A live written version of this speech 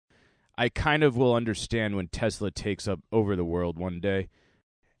I kind of will understand when Tesla takes up over the world one day.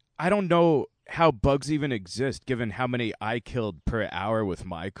 I don't know how bugs even exist given how many I killed per hour with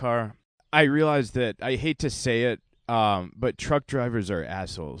my car. I realize that I hate to say it, but truck drivers are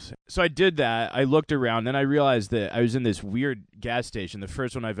assholes. So I did that. I looked around, then I realized that I was in this weird gas station, the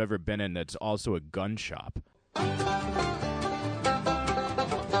first one I've ever been in that's also a gun shop.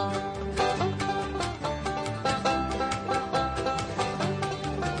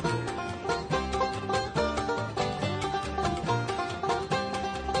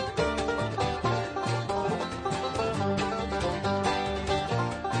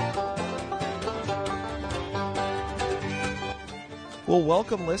 Well,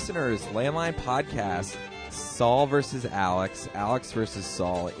 welcome, listeners. Landline Podcast, Saul versus Alex, Alex versus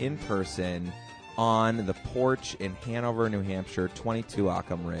Saul, in person on the porch in Hanover, New Hampshire, 22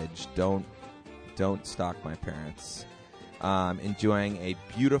 Occam Ridge. Don't stalk my parents. Enjoying a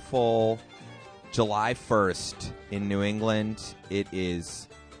beautiful July 1st in New England. It is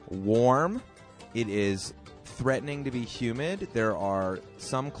warm. It is threatening to be humid. There are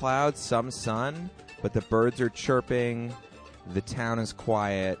some clouds, some sun, but the birds are chirping. The town is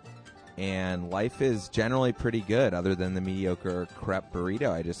quiet, and life is generally pretty good other than the mediocre crepe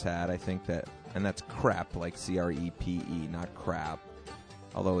burrito I just had. I think that, and that's crepe, like C-R-E-P-E, not crap,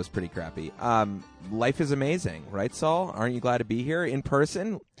 although it was pretty crappy. Life is amazing, right, Saul? Aren't you glad to be here in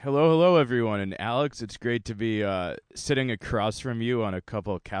person? Hello, everyone. And Alex, it's great to be sitting across from you on a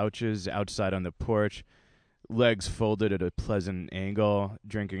couple of couches outside on the porch, legs folded at a pleasant angle,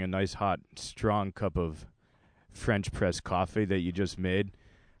 drinking a nice, hot, strong cup of French press coffee that you just made,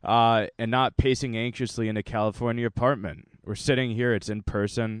 and not pacing anxiously in a California apartment. We're sitting here. It's in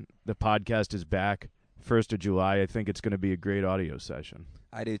person. The podcast is back. 1st of July. I think it's going to be a great audio session.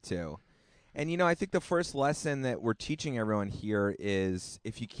 I do too. And, you know, I think the first lesson that we're teaching everyone here is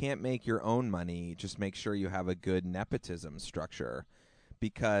if you can't make your own money, just make sure you have a good nepotism structure,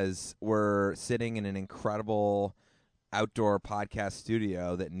 because we're sitting in an incredible outdoor podcast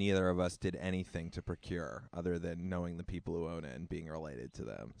studio that neither of us did anything to procure other than knowing the people who own it and being related to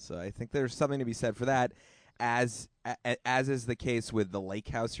them. So I think there's something to be said for that, as is the case with the lake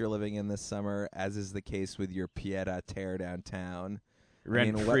house you're living in this summer, as is the case with your Pieta tear downtown.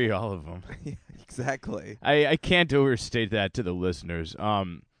 Rent-free, all of them. Yeah, exactly. I can't overstate that to the listeners.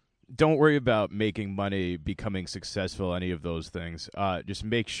 Don't worry about making money, becoming successful, any of those things. Just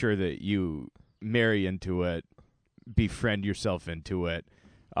make sure that you marry into it, befriend yourself into it,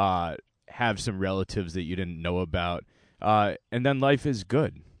 have some relatives that you didn't know about, and then life is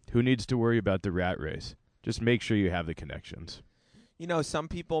good. Who needs to worry about the rat race? Just make sure you have the connections. You know, some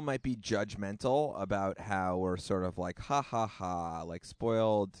people might be judgmental about how we're sort of like, like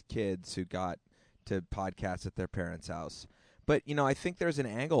spoiled kids who got to podcast at their parents' house. But, you know, I think there's an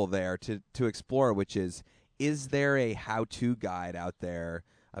angle there to explore, which is there a how-to guide out there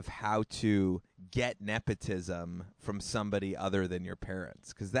of how to get nepotism from somebody other than your parents?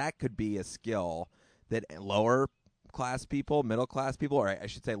 Because that could be a skill that lower class people, middle class people, or I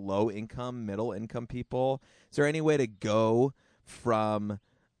should say low income, middle income people. Is there any way to go from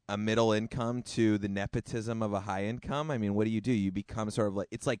a middle income to the nepotism of a high income? I mean, what do? You become sort of like,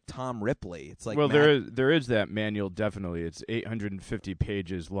 it's like Tom Ripley. It's like, well, there is that manual, definitely. It's 850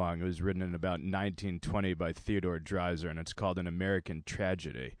 pages long. It was written in about 1920 by Theodore Dreiser, and it's called An American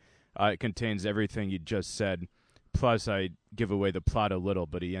Tragedy. It contains everything you just said, plus I give away the plot a little,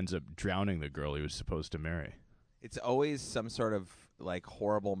 but he ends up drowning the girl he was supposed to marry. It's always some sort of like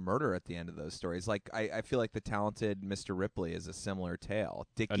horrible murder at the end of those stories. Like I feel like The Talented Mr. Ripley is a similar tale.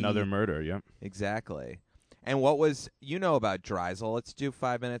 Dickie, another murder, yep. Exactly. And what was, you know about Dreisel. Let's do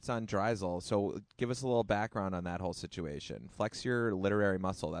 5 minutes on Dreisel. So give us a little background on that whole situation. Flex your literary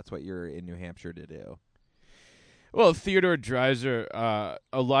muscle. That's what you're in New Hampshire to do. Well, Theodore Dreiser,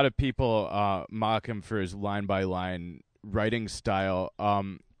 a lot of people mock him for his line-by-line writing style,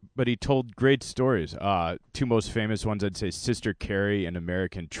 but he told great stories. Two most famous ones, I'd say Sister Carrie and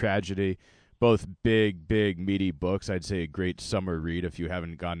American Tragedy, both big, meaty books. I'd say a great summer read if you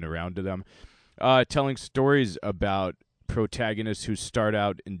haven't gotten around to them. Telling stories about protagonists who start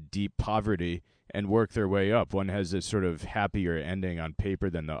out in deep poverty and work their way up. One has a sort of happier ending on paper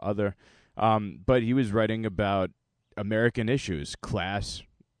than the other. But he was writing about American issues, class,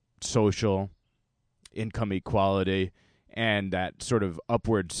 social, income equality, and that sort of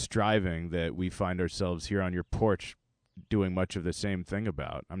upward striving that we find ourselves here on your porch doing much of the same thing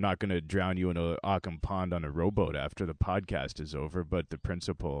about. I'm not going to drown you in a Occam pond on a rowboat after the podcast is over, but the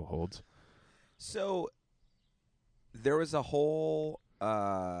principle holds. So there was a whole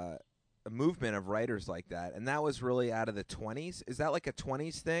a movement of writers like that, and that was really out of the 20s. Is that like a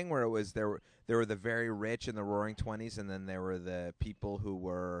 20s thing where it was there were the very rich in the Roaring 20s, and then there were the people who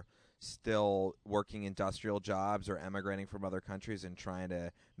were still working industrial jobs or emigrating from other countries and trying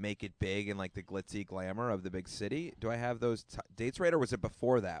to make it big in like the glitzy glamour of the big city? Do I have those dates right, or was it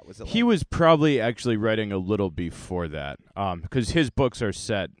before that? Was it? He was probably actually writing a little before that, because his books are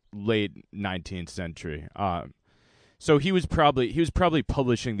set late 19th century. So he was probably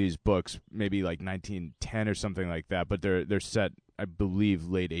publishing these books maybe like 1910 or something like that, but they're set, I believe,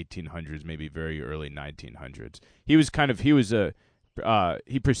 late 1800s, maybe very early 1900s.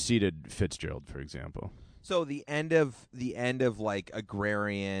 He preceded Fitzgerald, for example. So the end of like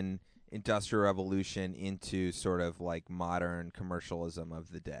agrarian industrial revolution into sort of like modern commercialism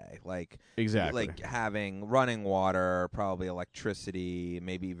of the day, like Exactly. like having running water, probably electricity,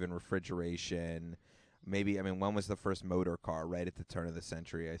 maybe even refrigeration. Maybe, I mean, when was the first motor car? Right at the turn of the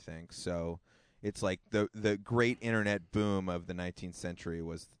century, I think. So it's like the great internet boom of the 19th century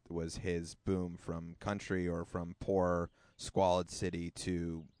was his boom from country or from poor, squalid city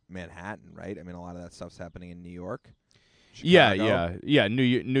to Manhattan, right? I mean, a lot of that stuff's happening in New York. Chicago. Yeah. New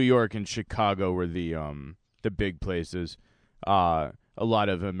York and Chicago were the big places. A lot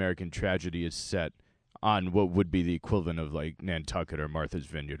of American tragedy is set on what would be the equivalent of like Nantucket or Martha's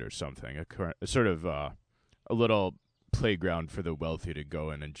Vineyard or something, a sort of a little playground for the wealthy to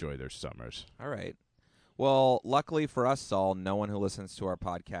go and enjoy their summers. All right. Well, luckily for us, Saul, no one who listens to our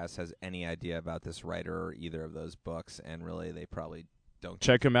podcast has any idea about this writer or either of those books, and really they probably don't.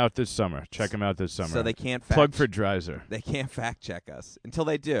 Check him out this summer. So they can't plug for Dreiser. They can't fact check us until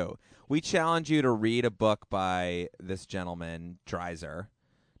they do. We challenge you to read a book by this gentleman, Dreiser,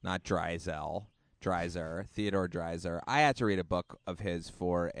 not Dreisel. Dreiser, Theodore Dreiser. I had to read a book of his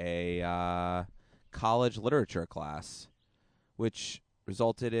for a college literature class, which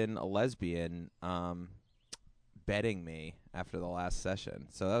resulted in a lesbian bedding me after the last session.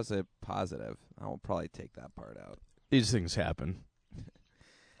 So that was a positive. I will probably take that part out. These things happen.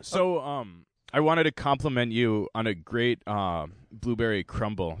 So, I wanted to compliment you on a great berry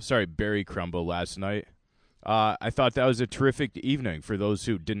crumble last night. I thought that was a terrific evening for those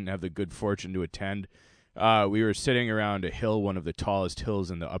who didn't have the good fortune to attend. We were sitting around a hill, one of the tallest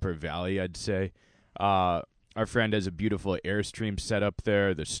hills in the Upper Valley, I'd say. Our friend has a beautiful Airstream set up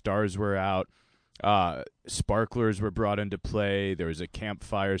there. The stars were out. Sparklers were brought into play. There was a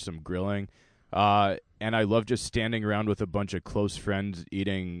campfire, some grilling. And I love just standing around with a bunch of close friends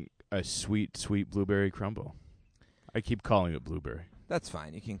eating a sweet, sweet blueberry crumble. I keep calling it blueberry. That's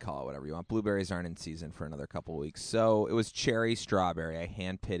fine. You can call it whatever you want. Blueberries aren't in season for another couple of weeks. So it was cherry strawberry. I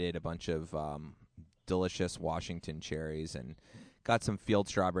hand-pitted a bunch of delicious Washington cherries and got some field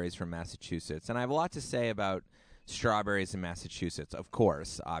strawberries from Massachusetts. And I have a lot to say about strawberries in Massachusetts, of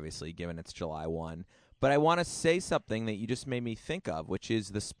course, obviously, given it's July 1. But I want to say something that you just made me think of, which is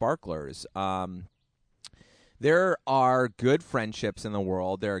the sparklers. There are good friendships in the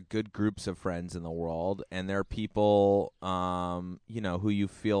world. There are good groups of friends in the world, and there are people, who you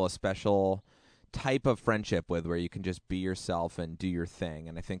feel a special type of friendship with, where you can just be yourself and do your thing.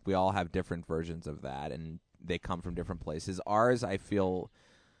 And I think we all have different versions of that, and they come from different places. Ours, I feel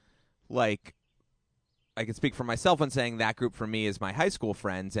like I can speak for myself when saying that group for me is my high school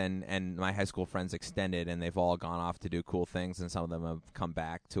friends and my high school friends extended, and they've all gone off to do cool things, and some of them have come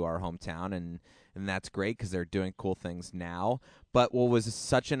back to our hometown, and that's great because they're doing cool things now. But what was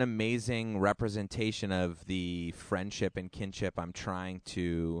such an amazing representation of the friendship and kinship I'm trying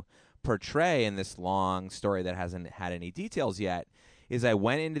to portray in this long story that hasn't had any details yet is I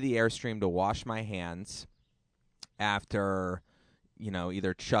went into the Airstream to wash my hands after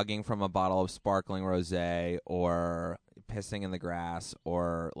either chugging from a bottle of sparkling rosé or pissing in the grass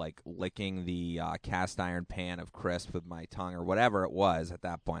or like licking the cast iron pan of crisp with my tongue or whatever it was at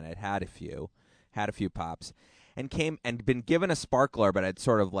that point. I'd had a few pops and been given a sparkler, but I'd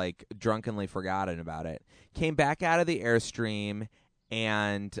sort of like drunkenly forgotten about it. Came back out of the Airstream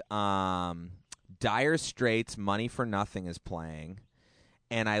and Dire Straits' Money for Nothing is playing.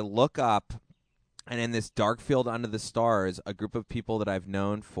 And I look up, and in this dark field under the stars, a group of people that I've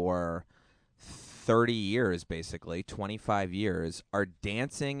known for 30 years, basically, 25 years, are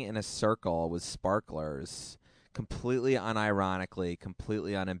dancing in a circle with sparklers, completely unironically,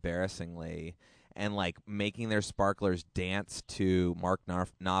 completely unembarrassingly, and like making their sparklers dance to Mark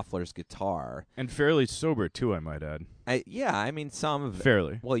Knopfler's guitar. And fairly sober, too, I might add. Some of it.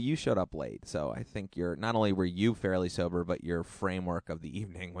 Fairly. Well, you showed up late, so I think not only were you fairly sober, but your framework of the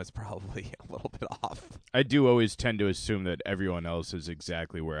evening was probably a little bit off. I do always tend to assume that everyone else is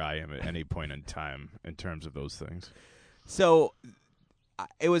exactly where I am at any point in time in terms of those things. So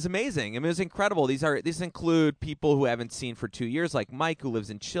it was amazing. I mean, it was incredible. These include people who I haven't seen for 2 years, like Mike, who lives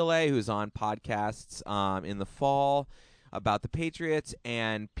in Chile, who's on podcasts in the fall about the Patriots,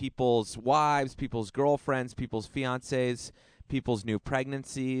 and people's wives, people's girlfriends, people's fiancés, people's new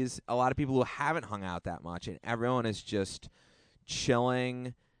pregnancies. A lot of people who haven't hung out that much, and everyone is just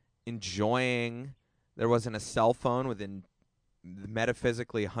chilling, enjoying. There wasn't a cell phone within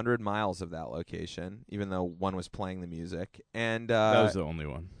metaphysically 100 miles of that location, even though one was playing the music. And that was the only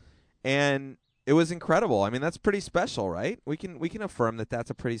one. And it was incredible. I mean, that's pretty special, right? We can affirm that that's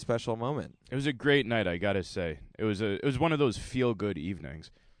a pretty special moment. It was a great night, I gotta say. It was one of those feel-good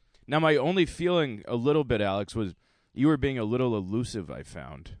evenings. Now, my only feeling a little bit, Alex, was you were being a little elusive, I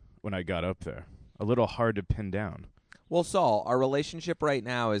found, when I got up there. A little hard to pin down. Well, Saul, our relationship right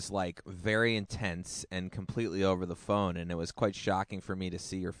now is like very intense and completely over the phone, and it was quite shocking for me to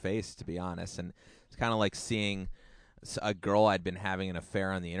see your face, to be honest. And it's kind of like seeing a girl I'd been having an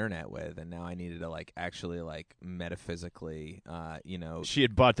affair on the internet with, and now I needed to like actually like metaphysically, She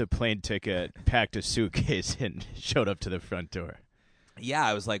had bought the plane ticket, packed a suitcase, and showed up to the front door. Yeah,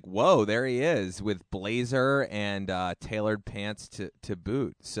 I was like, whoa, there he is with blazer and tailored pants to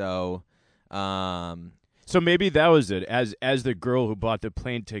boot. So, So maybe that was it. As the girl who bought the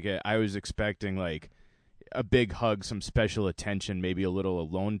plane ticket, I was expecting like a big hug, some special attention, maybe a little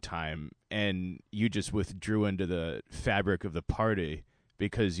alone time, and you just withdrew into the fabric of the party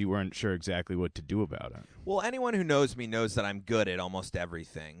because you weren't sure exactly what to do about it. Well, anyone who knows me knows that I'm good at almost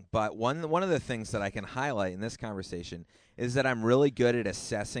everything. But one of the things that I can highlight in this conversation is that I'm really good at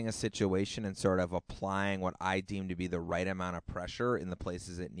assessing a situation and sort of applying what I deem to be the right amount of pressure in the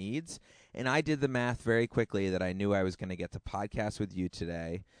places it needs. And I did the math very quickly that I knew I was going to get to podcast with you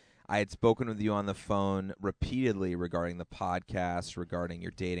today. I had spoken with you on the phone repeatedly regarding the podcast, regarding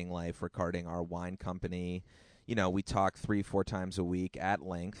your dating life, regarding our wine company. You know, we talk 3-4 times a week at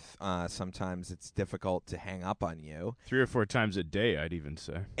length. Sometimes it's difficult to hang up on you. 3 or 4 times a day, I'd even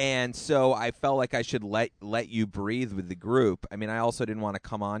say. And so I felt like I should let you breathe with the group. I mean, I also didn't want to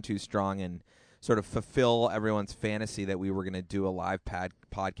come on too strong and sort of fulfill everyone's fantasy that we were going to do a live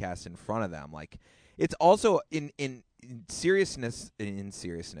podcast in front of them. Like, it's also in seriousness,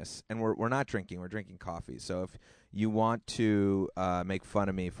 and we're not drinking. We're drinking coffee. So if you want to make fun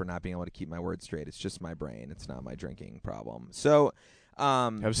of me for not being able to keep my words straight, it's just my brain. It's not my drinking problem. So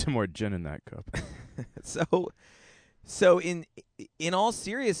have some more gin in that cup. So in all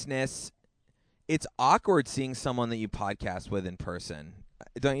seriousness, it's awkward seeing someone that you podcast with in person.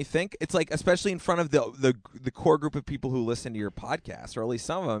 Don't you think? It's like, especially in front of the core group of people who listen to your podcast, or at least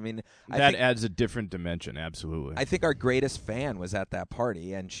some of them. I mean, that adds a different dimension, absolutely. I think our greatest fan was at that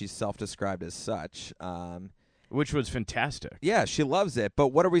party, and she's self-described as such. Which was fantastic. Yeah, she loves it. But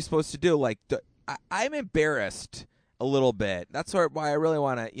what are we supposed to do? Like, I'm embarrassed a little bit. That's why I really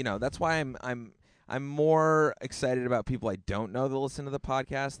want to. That's why I'm more excited about people I don't know that listen to the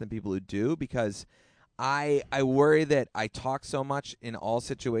podcast than people who do, because I worry that I talk so much in all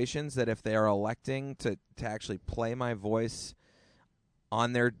situations that if they are electing to actually play my voice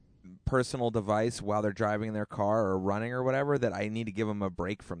on their personal device while they're driving in their car or running or whatever, that I need to give them a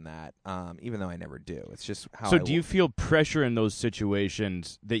break from that, even though I never do. It's just how So do you feel pressure in those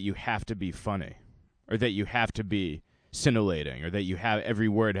situations that you have to be funny, or that you have to be scintillating, or that you have every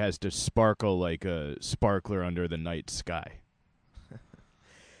word has to sparkle like a sparkler under the night sky?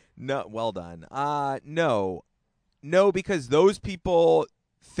 No, well done. No, because those people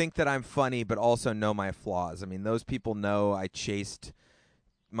think that I'm funny, but also know my flaws. I mean, those people know I chased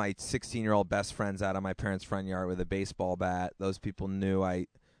my 16-year-old best friends out of my parents' front yard with a baseball bat. Those people knew I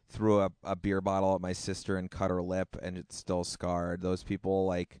threw a beer bottle at my sister and cut her lip, and it's still scarred. Those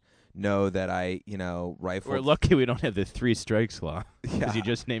people know that I rifled. We're lucky we don't have the 3 strikes law, because Yeah. you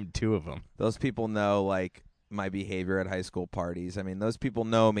just named 2 of them. Those people know my behavior at high school parties. I mean, those people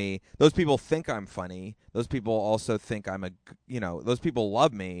know me. Those people think I'm funny. Those people also think those people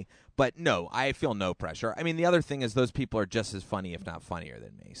love me. But no, I feel no pressure. I mean, the other thing is those people are just as funny, if not funnier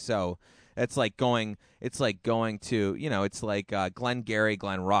than me. So it's like going to, it's like Glenn Gary,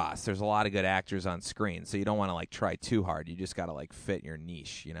 Glenn Ross. There's a lot of good actors on screen, so you don't want to try too hard. You just got to fit your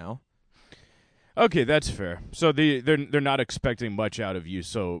niche, Okay, that's fair. So they're not expecting much out of you,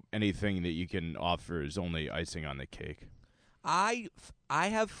 so anything that you can offer is only icing on the cake. I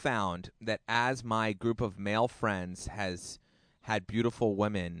have found that as my group of male friends has had beautiful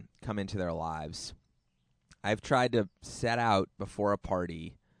women come into their lives, I've tried to set out before a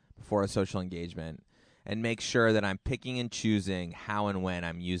party, before a social engagement, and make sure that I'm picking and choosing how and when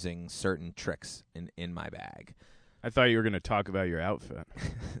I'm using certain tricks in my bag. I thought you were going to talk about your outfit.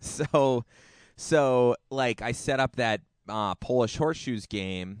 So I set up that Polish Horseshoes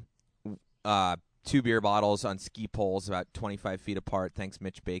game, 2 beer bottles on ski poles about 25 feet apart. Thanks,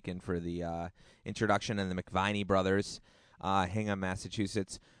 Mitch Bacon, for the introduction, and the McViney brothers, Hingham,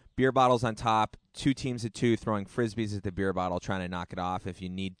 Massachusetts. Beer bottles on top, 2 teams of 2 throwing frisbees at the beer bottle, trying to knock it off. If you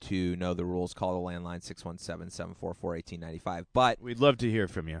need to know the rules, call the landline 617-744-1895. But we'd love to hear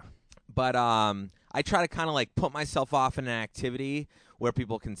from you. But I try to kind of like put myself off in an activity where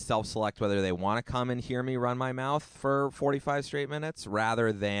people can self-select whether they want to come and hear me run my mouth for 45 straight minutes,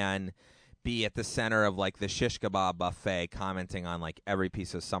 rather than be at the center of like the shish kebab buffet commenting on like every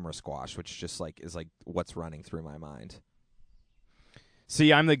piece of summer squash, which just like is like what's running through my mind.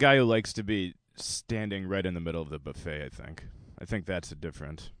 See, I'm the guy who likes to be standing right in the middle of the buffet, I think that's the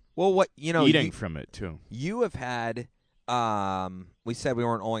difference. Well, what, eating from it too. You have had we said we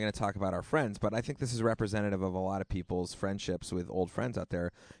weren't only going to talk about our friends, but I think this is representative of a lot of people's friendships with old friends out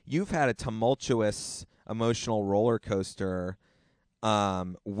there. You've had a tumultuous emotional roller coaster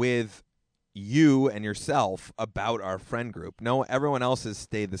with you and yourself about our friend group. No, everyone else has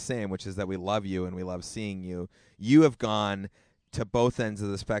stayed the same, which is that we love you and we love seeing you. You have gone to both ends of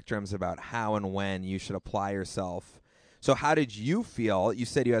the spectrums about how and when you should apply yourself. So how did you feel? You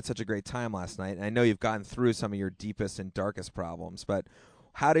said you had such a great time last night, and I know you've gotten through some of your deepest and darkest problems, but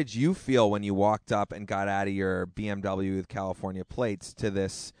how did you feel when you walked up and got out of your BMW with California plates to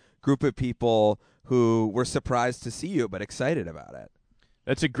this group of people who were surprised to see you but excited about it?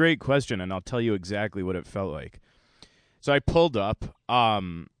 That's a great question, and I'll tell you exactly what it felt like. So I pulled up,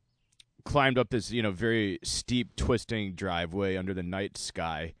 climbed up this, very steep, twisting driveway under the night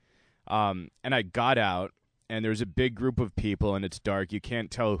sky, and I got out, and there's a big group of people, and it's dark. You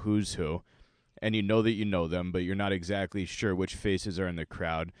can't tell who's who, and you know that you know them, but you're not exactly sure which faces are in the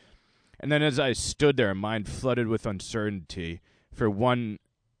crowd. And then as I stood there, mind flooded with uncertainty, for one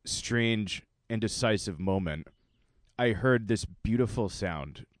strange, indecisive moment, I heard this beautiful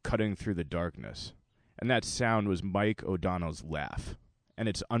sound cutting through the darkness, and that sound was Mike O'Donnell's laugh, and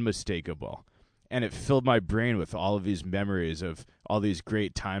it's unmistakable. And it filled my brain with all of these memories of all these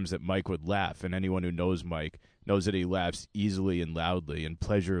great times that Mike would laugh, and anyone who knows Mike knows that he laughs easily and loudly and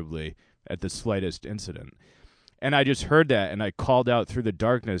pleasurably at the slightest incident. And I just heard that, and I called out through the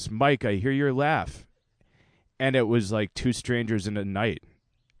darkness, "Mike, I hear your laugh." And it was like two strangers in the night.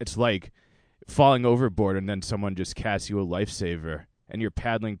 It's like falling overboard and then someone just casts you a lifesaver, and you're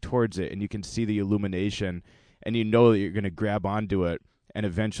paddling towards it, and you can see the illumination, and you know that you're going to grab onto it and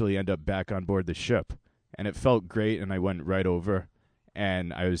eventually end up back on board the ship. And it felt great, and I went right over,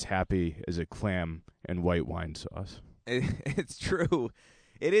 and I was happy as a clam in white wine sauce. It's true.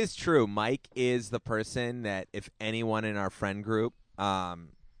 It is true. Mike is the person that if anyone in our friend group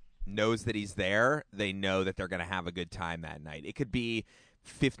knows that he's there, they know that they're going to have a good time that night. It could be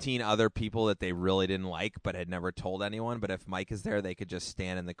 15 other people that they really didn't like but had never told anyone, but if Mike is there, they could just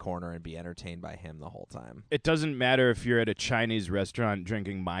stand in the corner and be entertained by him the whole time. It doesn't matter if you're at a Chinese restaurant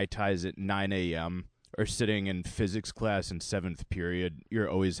drinking Mai Tais at 9 a.m. or sitting in physics class in 7th period. You're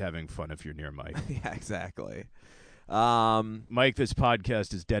always having fun if you're near Mike. Yeah, exactly. Mike, this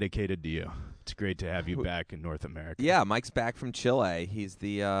podcast is dedicated to you. It's great to have you back in North America. Yeah, Mike's back from Chile. He's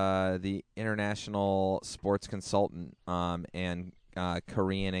the international sports consultant and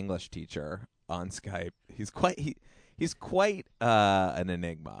Korean English teacher on Skype. He's quite an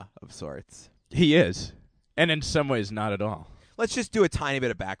enigma of sorts. He is, and in some ways not at all. Let's just do a tiny bit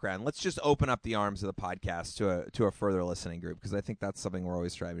of background. Let's just open up the arms of the podcast to a further listening group, because I think that's something we're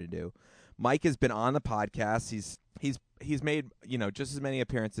always striving to do. Mike has been on the podcast. He's made just as many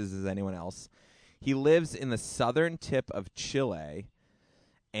appearances as anyone else. He lives in the southern tip of Chile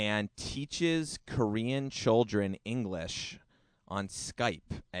and teaches Korean children English on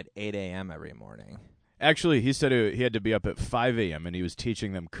Skype at 8 a.m. every morning. Actually, he said he had to be up at 5 a.m. and he was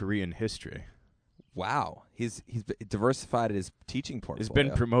teaching them Korean history. Wow. He's diversified his teaching portfolio. He's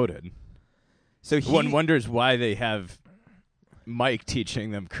been promoted. So one wonders why they have Mike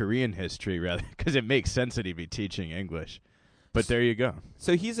teaching them Korean history, rather, because it makes sense that he'd be teaching English. But there you go.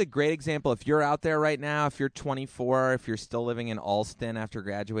 So he's a great example. If you're out there right now, if you're 24, if you're still living in Alston after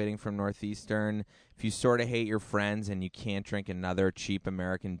graduating from Northeastern, if you sort of hate your friends and you can't drink another cheap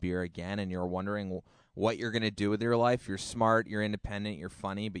American beer again, and you're wondering what you're going to do with your life, you're smart, you're independent, you're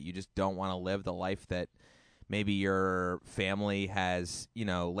funny, but you just don't want to live the life that maybe your family has,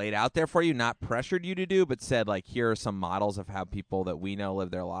 laid out there for you, not pressured you to do, but said, like, here are some models of how people that we know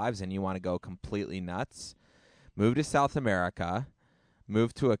live their lives, and you want to go completely nuts. Move to South America,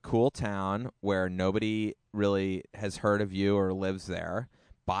 move to a cool town where nobody really has heard of you or lives there,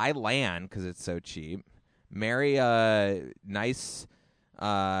 buy land because it's so cheap, marry a nice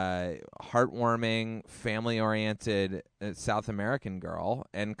heartwarming, family-oriented South American girl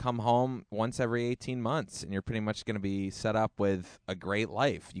and come home once every 18 months, and you're pretty much going to be set up with a great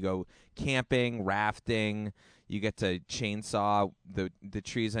life. You go camping, rafting, you get to chainsaw the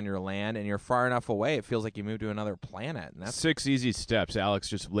trees on your land, and you're far enough away, it feels like you moved to another planet. And that's 6 easy steps. Alex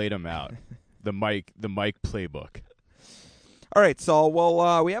just laid them out. The Mike playbook. All right, Saul.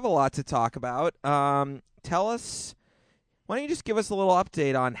 Well, we have a lot to talk about. Tell us, why don't you just give us a little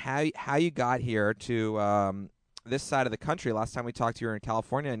update on how you got here to this side of the country? Last time we talked to you were in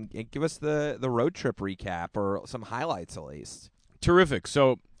California, and give us the road trip recap or some highlights at least. Terrific.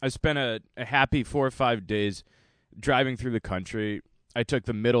 So I spent a happy 4 or 5 days driving through the country. I took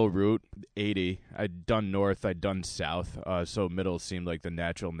the middle route, 80. I'd done north, I'd done south, so middle seemed like the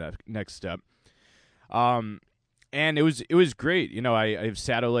natural next step. And it was great. You know, I have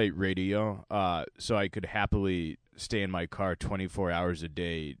satellite radio, so I could happily stay in my car 24 hours a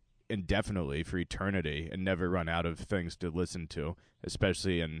day indefinitely for eternity and never run out of things to listen to,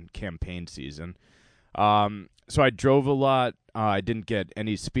 especially in campaign season. So I drove a lot. I didn't get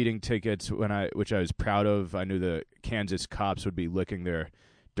any speeding tickets which I was proud of. I knew the Kansas cops would be licking their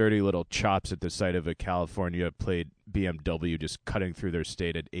dirty little chops at the sight of a California plate BMW just cutting through their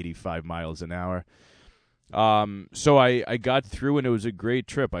state at 85 miles an hour. So I got through, and it was a great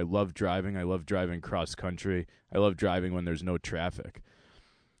trip. I love driving. I love driving cross country. I love driving when there's no traffic.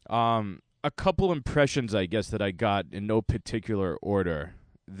 A couple impressions, I guess, that I got in no particular order,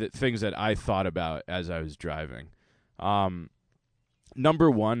 things that I thought about as I was driving.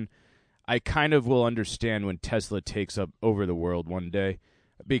 Number one, I kind of will understand when Tesla takes over the world one day,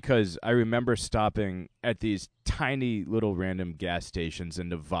 because I remember stopping at these tiny little random gas stations in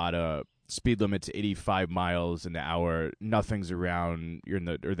Nevada. Speed limit's 85 miles an hour. Nothing's around. You're in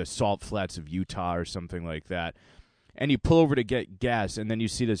the salt flats of Utah or something like that. And you pull over to get gas, and then you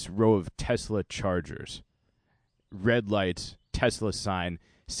see this row of Tesla Chargers. Red lights, Tesla sign,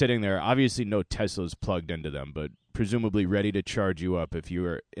 sitting there. Obviously no Teslas plugged into them, but presumably ready to charge you up if you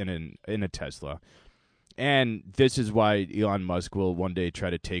were in a Tesla. And this is why Elon Musk will one day try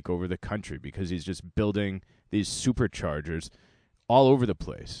to take over the country, because he's just building these superchargers all over the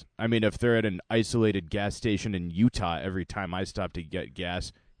place. I mean, if they're at an isolated gas station in Utah every time I stop to get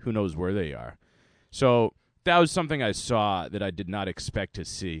gas, who knows where they are. So that was something I saw that I did not expect to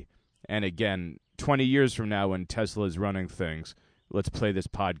see. And again, 20 years from now when Tesla is running things, let's play this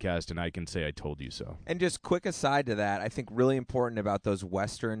podcast and I can say I told you so. And just quick aside to that, I think really important about those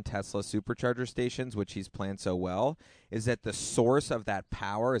Western Tesla supercharger stations, which he's planned so well, is that the source of that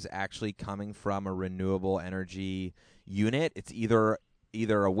power is actually coming from a renewable energy unit. It's either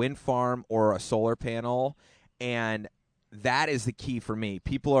a wind farm or a solar panel, and that is the key for me.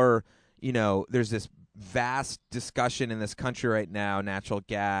 People are, there's this vast discussion in this country right now, natural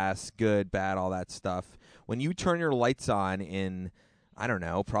gas, good, bad, all that stuff. When you turn your lights on in, I don't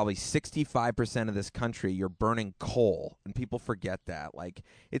know, probably 65% of this country, you're burning coal, and people forget that. Like,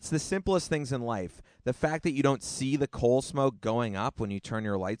 it's the simplest things in life. The fact that you don't see the coal smoke going up when you turn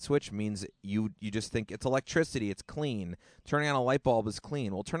your light switch means you just think it's electricity, it's clean. Turning on a light bulb is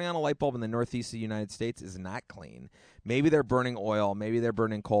clean. Well, turning on a light bulb in the northeast of the United States is not clean. Maybe they're burning oil, maybe they're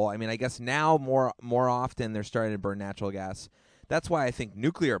burning coal. I mean, I guess now more often they're starting to burn natural gas. That's why I think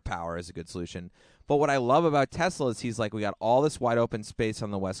nuclear power is a good solution. But what I love about Tesla is he's like, we got all this wide open space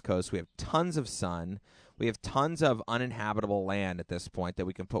on the West Coast. We have tons of sun. We have tons of uninhabitable land at this point that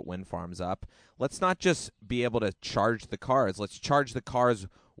we can put wind farms up. Let's not just be able to charge the cars. Let's charge the cars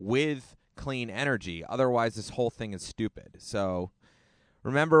with clean energy. Otherwise, this whole thing is stupid. So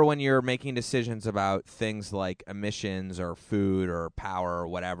remember, when you're making decisions about things like emissions or food or power or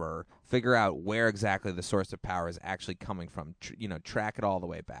whatever, figure out where exactly the source of power is actually coming from. Track it all the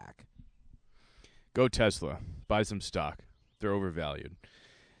way back. Go Tesla. Buy some stock. They're overvalued.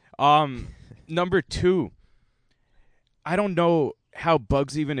 Number two, I don't know how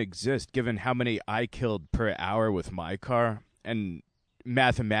bugs even exist given how many I killed per hour with my car, and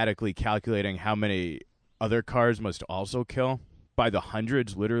mathematically calculating how many other cars must also kill by the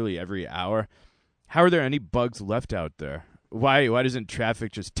hundreds literally every hour. How are there any bugs left out there? Why doesn't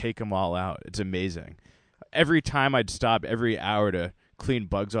traffic just take them all out? It's amazing. Every time I'd stop every hour to clean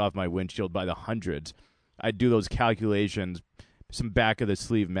bugs off my windshield by the hundreds, I'd do those calculations, some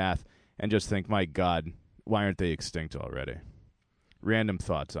back-of-the-sleeve math, and just think, my God, why aren't they extinct already? Random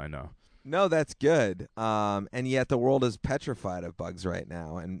thoughts, I know. No, that's good. And yet the world is petrified of bugs right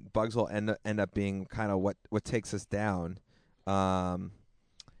now, and bugs will end up being kind of what takes us down.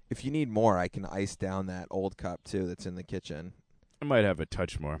 If you need more, I can ice down that old cup, too, that's in the kitchen. I might have a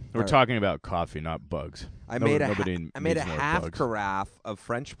touch more. We're right. talking about coffee, not bugs. I made a needs more half bugs. carafe of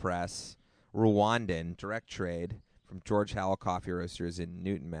French press Rwandan direct trade from George Howell Coffee Roasters in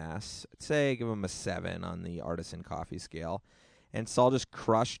Newton, Mass. I'd say give him a 7 on the artisan coffee scale. And Saul just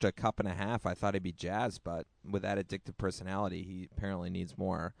crushed a cup and a half. I thought he'd be jazzed, but with that addictive personality, he apparently needs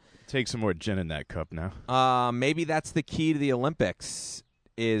more. Take some more gin in that cup now. Maybe that's the key to the Olympics,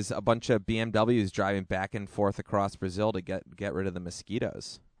 is a bunch of BMWs driving back and forth across Brazil to get rid of the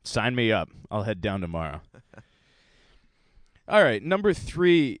mosquitoes. Sign me up. I'll head down tomorrow. All right, number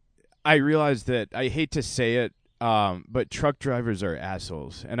 3, I realize that I hate to say it, but truck drivers are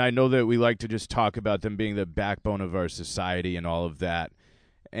assholes. And I know that we like to just talk about them being the backbone of our society and all of that,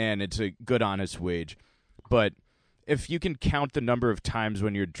 and it's a good, honest wage. But if you can count the number of times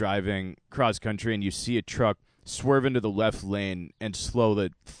when you're driving cross-country and you see a truck swerve into the left lane and slow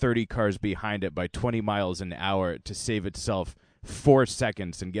the 30 cars behind it by 20 miles an hour to save itself 4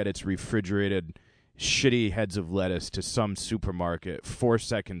 seconds and get its refrigerated, shitty heads of lettuce to some supermarket 4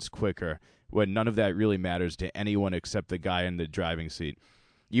 seconds quicker, when none of that really matters to anyone except the guy in the driving seat,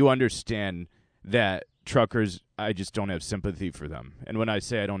 you understand that truckers, I just don't have sympathy for them. And when I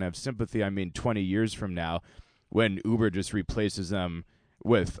say I don't have sympathy, I mean 20 years from now, when Uber just replaces them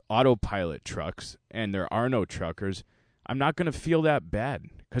with autopilot trucks and there are no truckers, I'm not going to feel that bad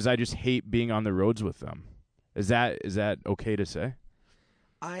because I just hate being on the roads with them. Is that okay to say?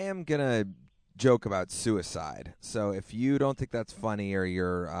 I am going to joke about suicide. So if you don't think that's funny or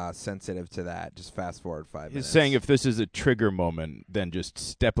you're sensitive to that, just fast forward 5 minutes. He's saying if this is a trigger moment, then just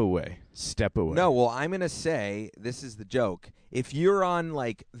step away. Step away. No, well, I'm going to say, this is the joke. If you're on,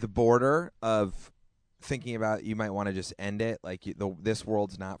 like, the border of thinking about you might want to just end it, like this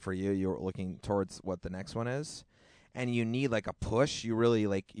world's not for you, you're looking towards what the next one is, and you need, like, a push, you really,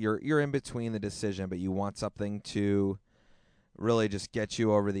 like, you're in between the decision, but you want something to really just get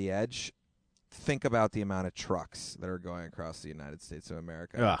you over the edge, think about the amount of trucks that are going across the United States of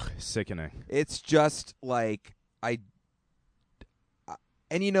America. Ugh, sickening. It's just like and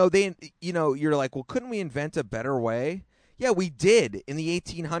you're like, well, couldn't we invent a better way? Yeah, we did in the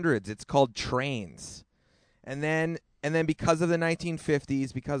 1800s. It's called trains. And then because of the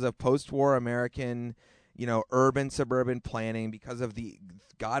 1950s, because of post-war American, urban suburban planning, because of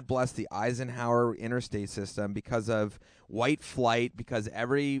God bless the Eisenhower interstate system, because of white flight, because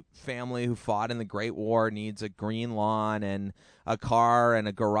every family who fought in the Great War needs a green lawn and a car and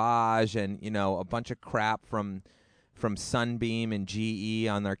a garage and, a bunch of crap from Sunbeam and GE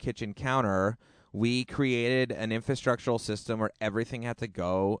on their kitchen counter, we created an infrastructural system where everything had to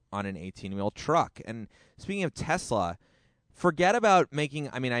go on an 18-wheel truck. And speaking of Tesla, forget about making.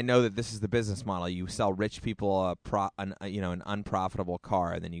 I mean, I know that this is the business model. You sell rich people an unprofitable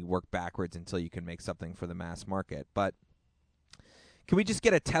car, and then you work backwards until you can make something for the mass market. But can we just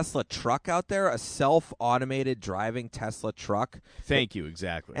get a Tesla truck out there, a self-automated driving Tesla truck? Thank you,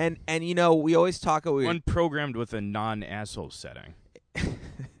 exactly. And we always talk about one programmed with a non-asshole setting.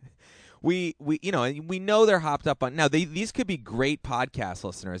 We know they're hopped up on now. These could be great podcast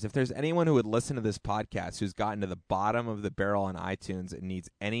listeners. If there's anyone who would listen to this podcast who's gotten to the bottom of the barrel on iTunes and needs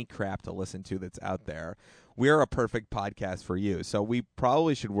any crap to listen to that's out there, we're a perfect podcast for you. So we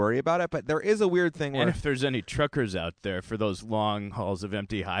probably should worry about it. But there is a weird thing where, and if there's any truckers out there for those long hauls of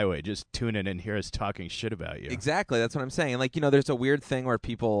empty highway, just tune in and hear us talking shit about you. Exactly, that's what I'm saying. Like, there's a weird thing where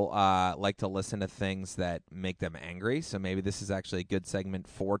people like to listen to things that make them angry. So maybe this is actually a good segment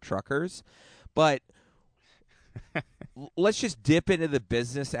for truckers. But let's just dip into the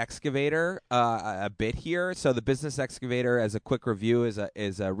business excavator a bit here. So the business excavator, as a quick review, is a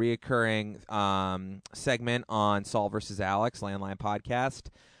reoccurring segment on Saul versus Alex Landline podcast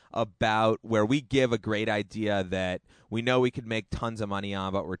about where we give a great idea that we know we could make tons of money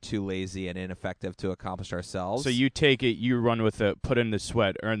on, but we're too lazy and ineffective to accomplish ourselves. So you take it, you run with it, put in the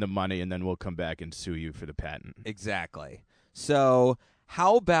sweat, earn the money, and then we'll come back and sue you for the patent. Exactly. So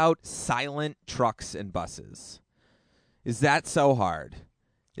how about silent trucks and buses? Is that so hard?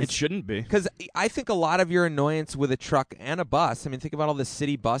 It shouldn't be. Because I think a lot of your annoyance with a truck and a bus, I mean, think about all the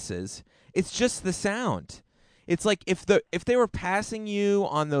city buses, it's just the sound. It's like if they were passing you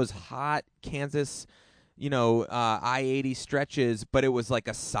on those hot Kansas, I-80 stretches, but it was like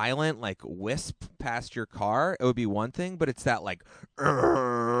a silent, like, wisp past your car, it would be one thing, but it's that, like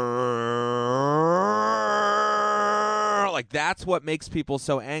that's what makes people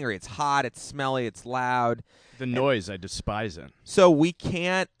so angry. It's hot, it's smelly, it's loud. The noise, I despise it. So we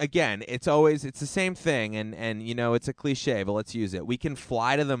can't, again, it's the same thing, and it's a cliche, but let's use it. We can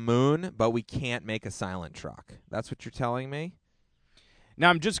fly to the moon, but we can't make a silent truck. That's what you're telling me?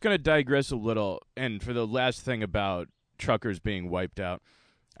 Now, I'm just going to digress a little, and for the last thing about truckers being wiped out,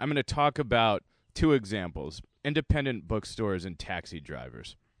 I'm going to talk about two examples: independent bookstores and taxi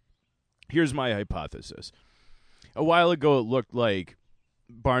drivers. Here's my hypothesis. A while ago, it looked like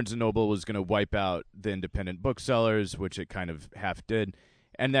Barnes & Noble was going to wipe out the independent booksellers, which it kind of half did.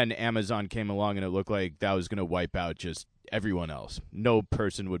 And then Amazon came along, and it looked like that was going to wipe out just everyone else. No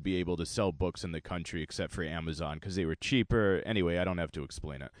person would be able to sell books in the country except for Amazon because they were cheaper. Anyway, I don't have to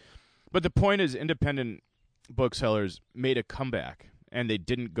explain it. But the point is, independent booksellers made a comeback, and they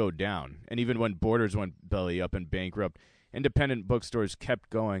didn't go down. And even when Borders went belly up and bankrupt, independent bookstores kept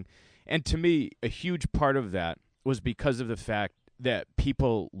going. And to me, a huge part of that was because of the fact that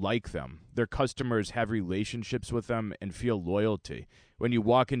people like them. Their customers have relationships with them and feel loyalty. When you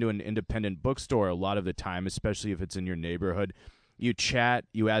walk into an independent bookstore, a lot of the time, especially if it's in your neighborhood, you chat,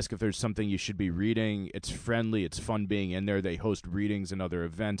 you ask if there's something you should be reading. It's friendly, it's fun being in there. They host readings and other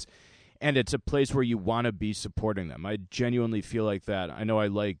events. And it's a place where you want to be supporting them. I genuinely feel like that. I know I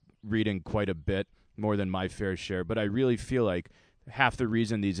like reading quite a bit, more than my fair share, but I really feel like half the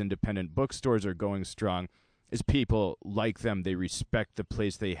reason these independent bookstores are going strong is people like them. They respect the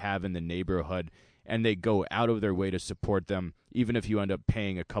place they have in the neighborhood, and they go out of their way to support them, even if you end up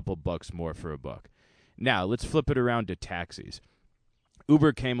paying a couple bucks more for a book. Now, let's flip it around to taxis.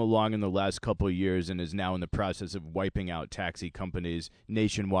 Uber came along in the last couple of years and is now in the process of wiping out taxi companies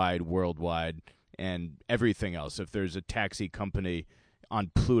nationwide, worldwide, and everything else. If there's a taxi company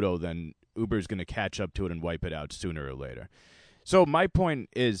on Pluto, then Uber's going to catch up to it and wipe it out sooner or later. So my point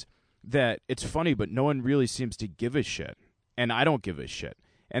is that it's funny, but no one really seems to give a shit, and I don't give a shit.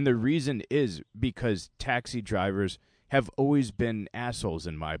 And the reason is because taxi drivers have always been assholes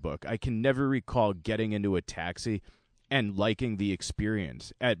in my book. I can never recall getting into a taxi and liking the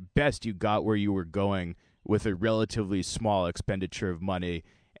experience. At best, you got where you were going with a relatively small expenditure of money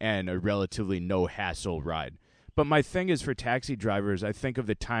and a relatively no-hassle ride. But my thing is, for taxi drivers, I think of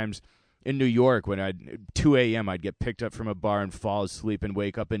the times in New York when at 2 a.m. I'd get picked up from a bar and fall asleep and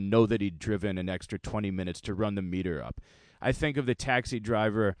wake up and know that he'd driven an extra 20 minutes to run the meter up. I think of the taxi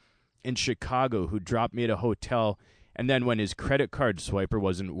driver in Chicago who dropped me at a hotel, and then when his credit card swiper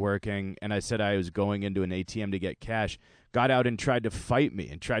wasn't working and I said I was going into an ATM to get cash, got out and tried to fight me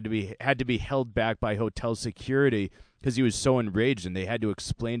and had to be held back by hotel security because he was so enraged, and they had to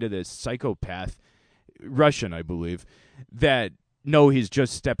explain to this psychopath, Russian I believe, that no, he's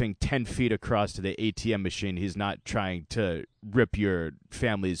just stepping 10 feet across to the ATM machine. He's not trying to rip your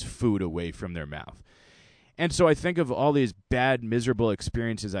family's food away from their mouth. And so I think of all these bad, miserable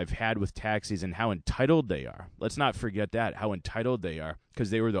experiences I've had with taxis and how entitled they are. Let's not forget that, how entitled they are, because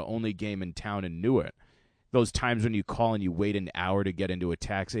they were the only game in town and knew it. Those times when you call and you wait an hour to get into a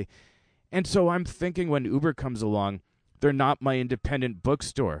taxi. And so I'm thinking when Uber comes along, they're not my independent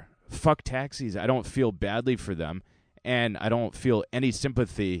bookstore. Fuck taxis. I don't feel badly for them. And I don't feel any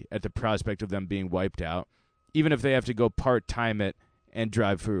sympathy at the prospect of them being wiped out, even if they have to go part-time it and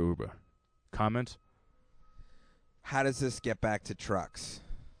drive for Uber. Comments? How does this get back to trucks?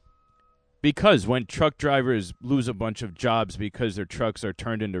 Because when truck drivers lose a bunch of jobs because their trucks are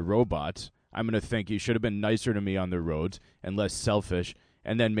turned into robots, I'm going to think you should have been nicer to me on the roads and less selfish,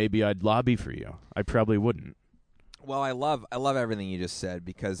 and then maybe I'd lobby for you. I probably wouldn't. Well, I love everything you just said,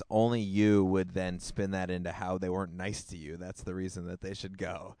 because only you would then spin that into how they weren't nice to you. That's the reason that they should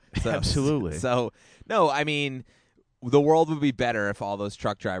go. So, Absolutely. So, no, I mean, the world would be better if all those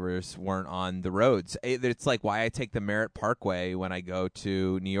truck drivers weren't on the roads. It's like why I take the Merritt Parkway when I go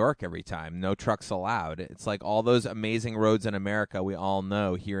to New York every time. No trucks allowed. It's like all those amazing roads in America we all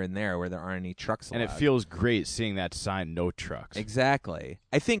know here and there where there aren't any trucks allowed. And it feels great seeing that sign, no trucks. Exactly.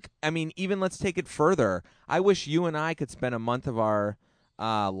 I mean, even let's take it further. I wish you and I could spend a month of our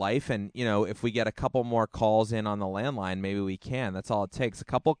life, and if we get a couple more calls in on the landline, maybe we can. That's all it takes. A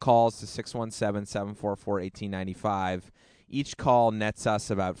couple calls to 617-744-1895. Each call nets us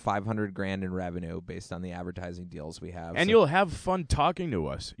about $500,000 in revenue based on the advertising deals we have. And you'll have fun talking to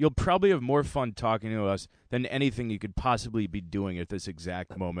us. You'll probably have more fun talking to us than anything you could possibly be doing at this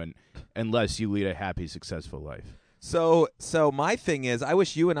exact moment, unless you lead a happy, successful life. So my thing is, I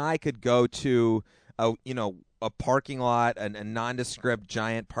wish you and I could go to a parking lot, a nondescript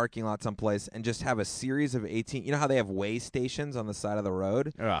giant parking lot someplace, and just have a series of 18. You know how they have way stations on the side of the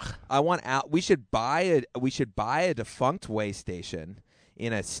road? Ugh. We should buy a defunct way station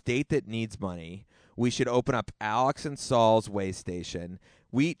in a state that needs money. We should open up Alex and Saul's way station.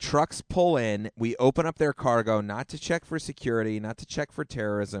 Trucks pull in. We open up their cargo, not to check for security, not to check for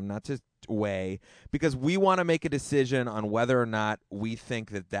terrorism, not to weigh, because we want to make a decision on whether or not we think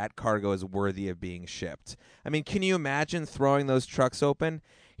that cargo is worthy of being shipped. I mean, can you imagine throwing those trucks open?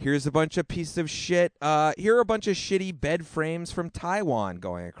 Here's a bunch of pieces of shit. Here are a bunch of shitty bed frames from Taiwan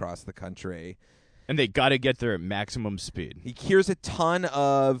going across the country. And they got to get there at maximum speed. Here's a ton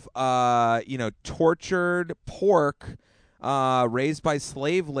of, tortured pork raised by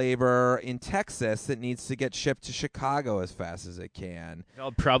slave labor in Texas that needs to get shipped to Chicago as fast as it can.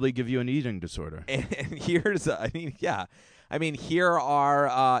 They'll probably give you an eating disorder. And here's, here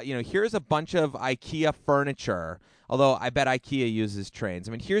are, here's a bunch of IKEA furniture. Although I bet IKEA uses trains.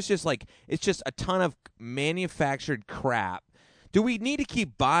 I mean, here's just it's just a ton of manufactured crap. Do we need to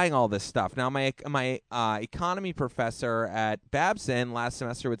keep buying all this stuff? Now, my economy professor at Babson last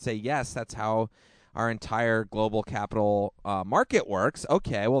semester would say, yes, that's how our entire global capital market works.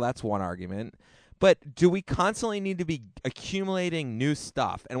 Okay, well, that's one argument. But do we constantly need to be accumulating new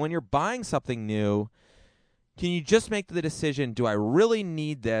stuff? And when you're buying something new, can you just make the decision, do I really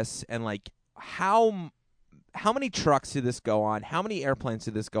need this? And, how many trucks did this go on? How many airplanes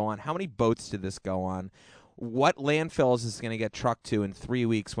did this go on? How many boats did this go on? What landfills is this going to get trucked to in 3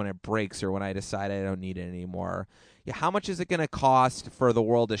 weeks when it breaks or when I decide I don't need it anymore? Yeah, how much is it going to cost for the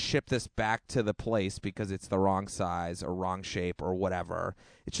world to ship this back to the place because it's the wrong size or wrong shape or whatever?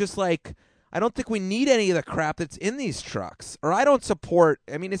 It's just I don't think we need any of the crap that's in these trucks. Or I don't support,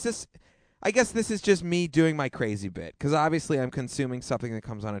 I guess this is just me doing my crazy bit because obviously I'm consuming something that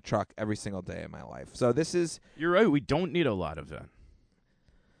comes on a truck every single day of my life. So this is... You're right. We don't need a lot of that.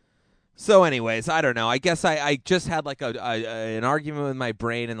 So anyways, I don't know. I guess I just had an argument with my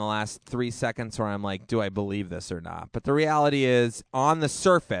brain in the last 3 seconds where I'm like, do I believe this or not? But the reality is, on the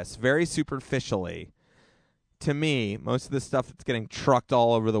surface, very superficially, to me, most of the stuff that's getting trucked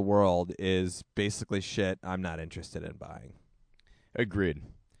all over the world is basically shit I'm not interested in buying. Agreed.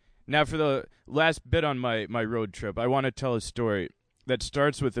 Now, for the last bit on my road trip, I want to tell a story that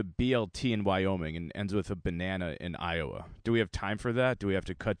starts with a BLT in Wyoming and ends with a banana in Iowa. Do we have time for that? Do we have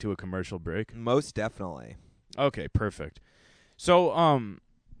to cut to a commercial break? Most definitely. Okay, perfect. So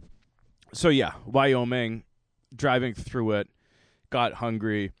yeah, Wyoming, driving through it, got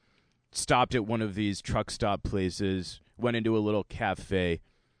hungry, stopped at one of these truck stop places, went into a little cafe,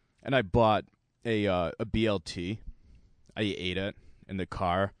 and I bought a BLT. I ate it in the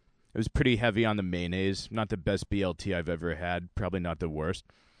car. It was pretty heavy on the mayonnaise. Not the best BLT I've ever had. Probably not the worst.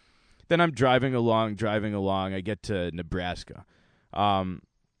 Then I'm driving along. I get to Nebraska. And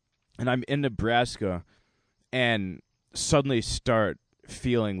I'm in Nebraska and suddenly start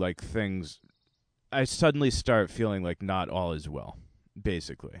feeling like not all is well,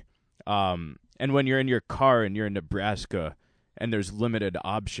 basically. And when you're in your car and you're in Nebraska and there's limited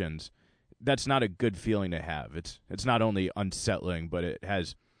options, that's not a good feeling to have. It's not only unsettling, but it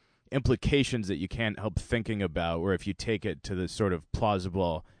has implications that you can't help thinking about, or if you take it to the sort of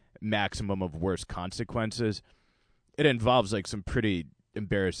plausible maximum of worst consequences, it involves some pretty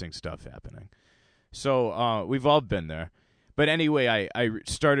embarrassing stuff happening. So we've all been there. But anyway, I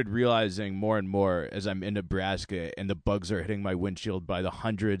started realizing more and more as I'm in Nebraska and the bugs are hitting my windshield by the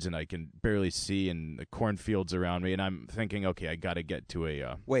hundreds and I can barely see and the cornfields around me, and I'm thinking, okay, I got to get to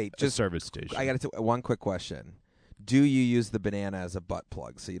a service station. I got to one quick question. Do you use the banana as a butt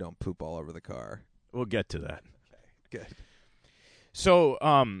plug so you don't poop all over the car? We'll get to that. Okay, good. So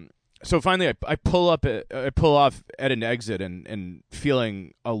finally I pull off at an exit and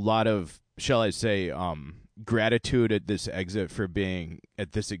feeling a lot of, shall I say, gratitude at this exit for being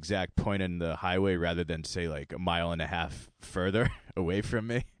at this exact point in the highway rather than, say, a mile and a half further away from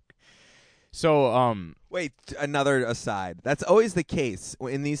me. So, wait, another aside. That's always the case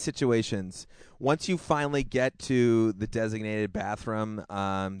in these situations. Once you finally get to the designated bathroom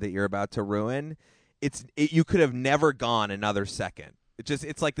that you're about to ruin, you could have never gone another second.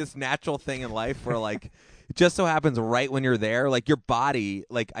 It's like this natural thing in life where it just so happens right when you're there, your body,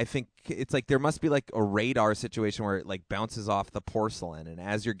 I think it's there must be a radar situation where it bounces off the porcelain, and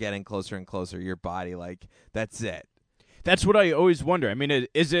as you're getting closer and closer, your body that's it. That's what I always wonder. I mean,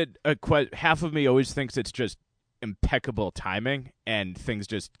 is it half of me always thinks it's just impeccable timing and things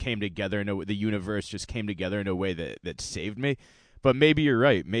just came together the universe just came together in a way that saved me. But maybe you're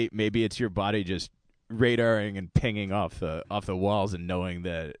right. Maybe it's your body just radaring and pinging off the walls and knowing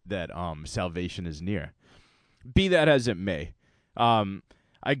that salvation is near. Be that as it may,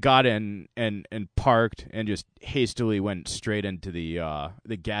 I got in and parked and just hastily went straight into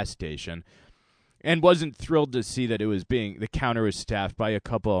the gas station. And wasn't thrilled to see that the counter was staffed by a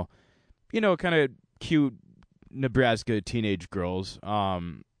couple, kind of cute Nebraska teenage girls,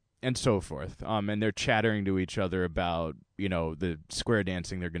 and so forth. And they're chattering to each other about, the square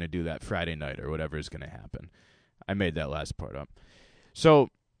dancing they're going to do that Friday night or whatever is going to happen. I made that last part up. So,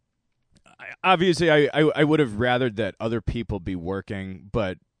 obviously, I would have rathered that other people be working,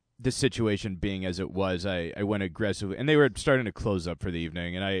 but the situation being as it was, I went aggressively, and they were starting to close up for the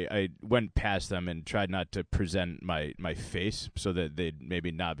evening, and I went past them and tried not to present my face so that they'd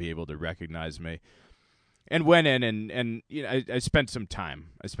maybe not be able to recognize me. And went in and you know, I spent some time.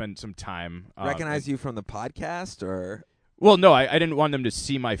 Recognize you from the podcast, or? Well, no, I didn't want them to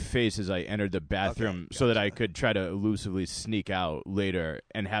see my face as I entered the bathroom, Okay, so that gotcha. I could try to elusively sneak out later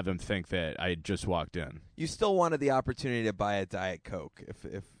and have them think that I had just walked in. You still wanted the opportunity to buy a Diet Coke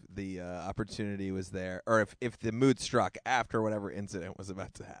if the opportunity was there, or if the mood struck after whatever incident was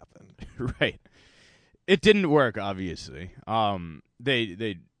about to happen. Right. It didn't work, obviously.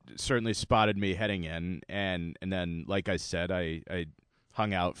 They certainly spotted me heading in, and then, like I said, I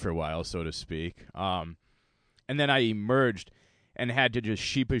hung out for a while, so to speak. And then I emerged and had to just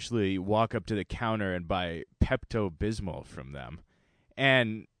sheepishly walk up to the counter and buy Pepto-Bismol from them.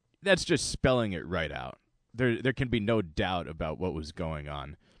 And that's just spelling it right out. There can be no doubt about what was going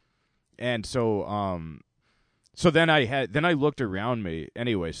on. And so then I looked around me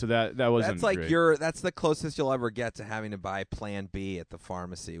anyway. So that wasn't That's like great. that's the closest you'll ever get to having to buy Plan B at the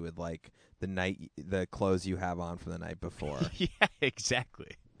pharmacy with like the clothes you have on from the night before. Yeah,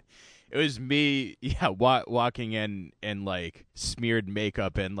 exactly. It was me, walking in like smeared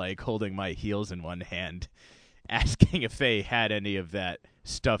makeup and like holding my heels in one hand, asking if they had any of that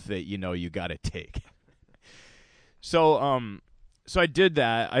stuff that you got to take. So I did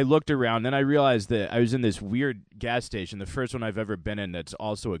that. I looked around, then I realized that I was in this weird gas station, the first one I've ever been in that's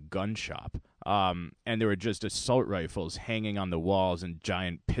also a gun shop. And there were just assault rifles hanging on the walls and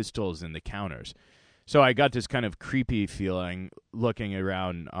giant pistols in the counters. So I got this kind of creepy feeling looking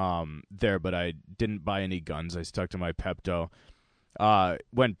around there, but I didn't buy any guns. I stuck to my Pepto.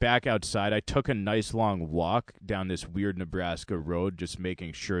 Went back outside. I took a nice long walk down this weird Nebraska road, just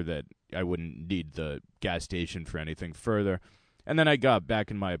making sure that I wouldn't need the gas station for anything further. And then I got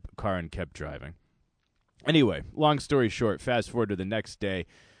back in my car and kept driving. Anyway, long story short, fast forward to the next day.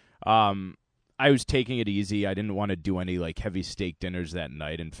 I was taking it easy. I didn't want to do any like heavy steak dinners that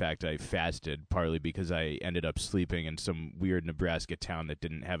night. In fact, I fasted, partly because I ended up sleeping in some weird Nebraska town that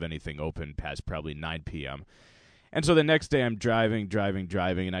didn't have anything open past probably 9 p.m. And so the next day I'm driving,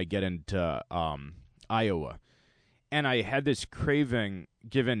 and I get into Iowa. And I had this craving,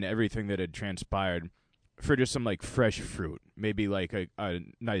 given everything that had transpired, for just some like fresh fruit, maybe like a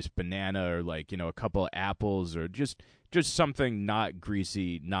nice banana, or like a couple of apples, or just something not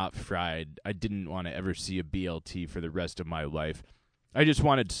greasy, not fried. I didn't want to ever see a BLT for the rest of my life. I just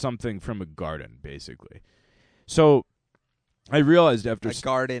wanted something from a garden, basically. So I realized after A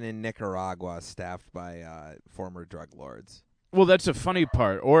garden in Nicaragua staffed by former drug lords. well, that's a funny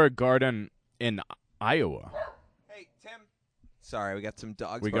part, or a garden in Iowa. Hey, Tim. Sorry, we got some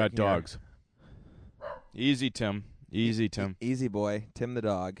dogs. We got dogs. Easy, Tim. Easy, Tim. Easy boy, Tim the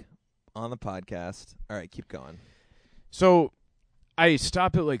dog, on the podcast. All right, keep going. So I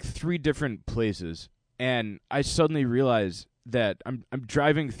stop at like 3 different places, and I suddenly realize that I'm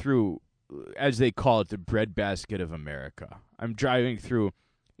driving through, as they call it, the breadbasket of America. I'm driving through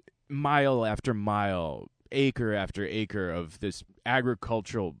mile after mile, acre after acre of this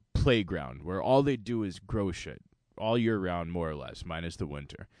agricultural playground where all they do is grow shit all year round, more or less, minus the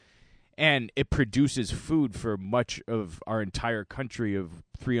winter. And it produces food for much of our entire country of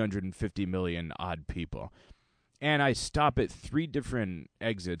 350 million odd people. And I stop at 3 different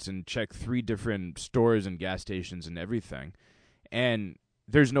exits and check 3 different stores and gas stations and everything. And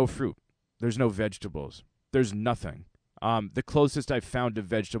there's no fruit. There's no vegetables. There's nothing. The closest I found to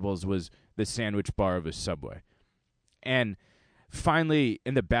vegetables was the sandwich bar of a Subway. And finally,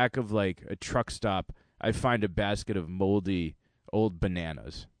 in the back of like a truck stop, I find a basket of moldy old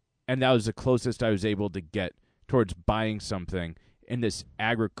bananas. And that was the closest I was able to get towards buying something in this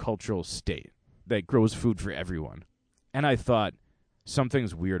agricultural state that grows food for everyone. And I thought,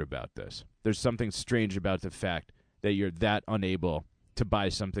 something's weird about this. There's something strange about the fact that you're that unable to buy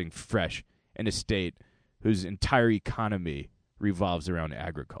something fresh in a state whose entire economy revolves around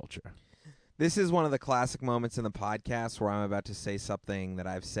agriculture. This is one of the classic moments in the podcast where I'm about to say something that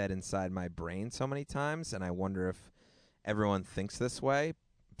I've said inside my brain so many times, and I wonder if everyone thinks this way.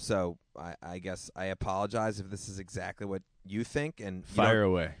 So I guess I apologize if this is exactly what you think, and Fire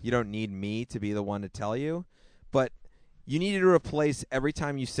away. You don't need me to be the one to tell you, but you needed to replace every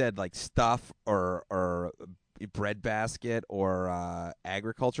time you said like stuff or breadbasket or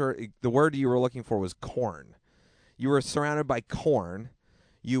agriculture. The word you were looking for was corn. You were surrounded by corn.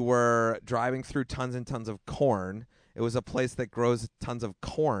 You were driving through tons and tons of corn. It was a place that grows tons of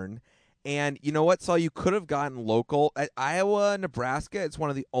corn. And you know what, Saul? You could have gotten local. At Iowa, Nebraska, it's one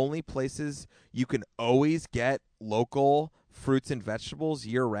of the only places you can always get local fruits and vegetables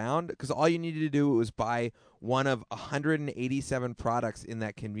year round because all you needed to do was buy one of 187 products in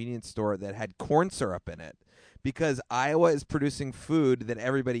that convenience store that had corn syrup in it. Because Iowa is producing food that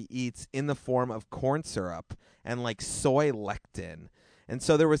everybody eats in the form of corn syrup and like soy lectin. And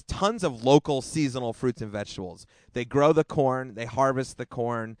so there was tons of local seasonal fruits and vegetables. They grow the corn, they harvest the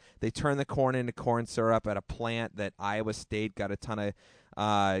corn, they turn the corn into corn syrup at a plant that Iowa State got a ton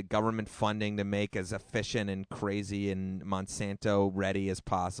of government funding to make as efficient and crazy and Monsanto ready as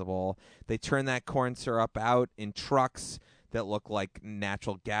possible. They turn that corn syrup out in trucks that look like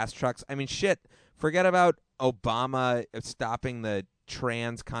natural gas trucks. I mean, shit, forget about Obama stopping the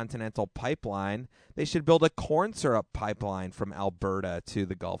transcontinental pipeline. They should build a corn syrup pipeline from Alberta to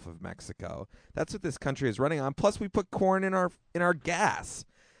the Gulf of Mexico. That's what this country is running on. Plus, we put corn in our gas.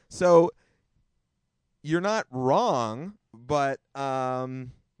 So you're not wrong, but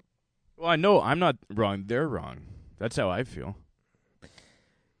Well, I know I'm not wrong. They're wrong. That's how I feel.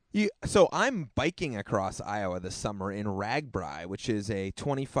 So I'm biking across Iowa this summer in RAGBRAI, which is a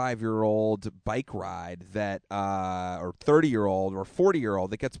 25-year-old bike ride that, or 30-year-old or 40-year-old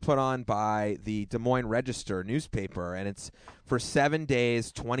that gets put on by the Des Moines Register newspaper, and it's for 7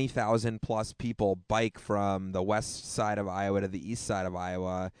 days, 20,000 plus people bike from the west side of Iowa to the east side of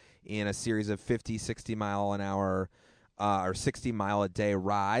Iowa in a series of 50, 60 mile an hour or 60 mile a day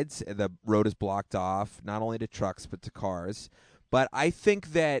rides. The road is blocked off, not only to trucks but to cars. But I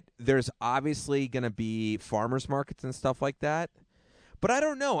think that there's obviously going to be farmers markets and stuff like that. But I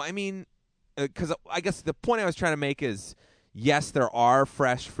don't know. I mean, because I guess the point I was trying to make is, yes, there are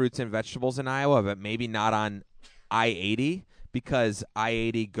fresh fruits and vegetables in Iowa, but maybe not on I-80 because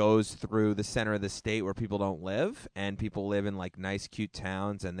I-80 goes through the center of the state where people don't live, and people live in like nice, cute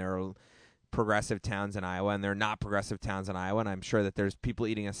towns, and there are progressive towns in Iowa, and they're not progressive towns in Iowa, and I'm sure that there's people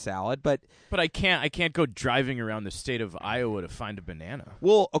eating a salad, but I can't go driving around the state of Iowa to find a banana.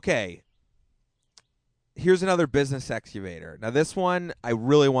 Well, okay. Here's another business excavator. Now, this one I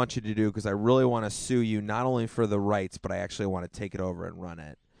really want you to do because I really want to sue you not only for the rights, but I actually want to take it over and run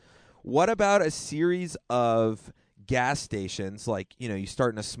it. What about a series of gas stations, like, you know, you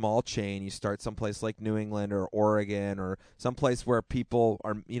start in a small chain, you start someplace like New England or Oregon or someplace where people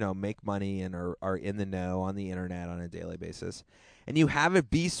are, you know, make money and are in the know on the internet on a daily basis, and you have it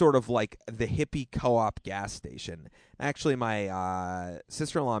be sort of like the hippie co-op gas station. Actually, my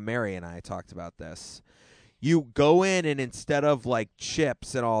sister-in-law Mary and I talked about this. You go in, and instead of like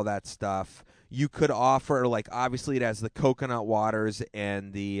chips and all that stuff, you could offer, like, obviously it has the coconut waters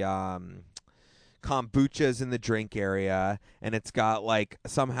and the kombuchas in the drink area, and it's got like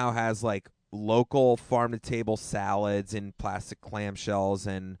somehow has like local farm to table salads in plastic clamshells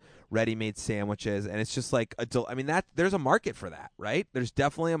and ready-made sandwiches, and it's just like I mean, that there's a market for that, right? There's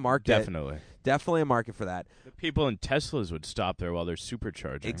definitely a market. Definitely a market for that. The people in Teslas would stop there while they're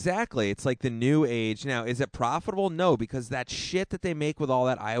supercharging. Exactly. It's like the new age. Now, is it profitable? No, because that shit that they make with all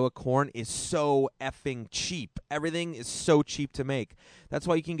that Iowa corn is so effing cheap. Everything is so cheap to make. That's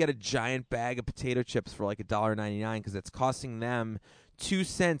why you can get a giant bag of potato chips for like $1.99 because it's costing them 2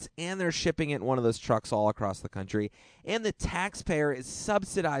 cents, and they're shipping it in one of those trucks all across the country. And the taxpayer is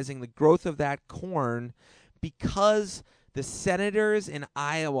subsidizing the growth of that corn because the senators in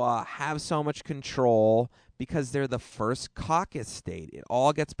Iowa have so much control because they're the first caucus state. It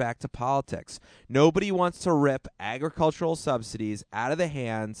all gets back to politics. Nobody wants to rip agricultural subsidies out of the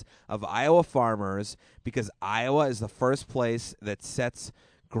hands of Iowa farmers because Iowa is the first place that sets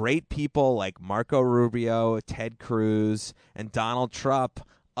great people like Marco Rubio, Ted Cruz, and Donald Trump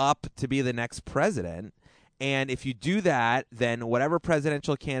up to be the next president. And if you do that, then whatever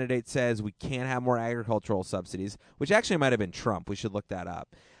presidential candidate says we can't have more agricultural subsidies, which actually might have been Trump. We should look that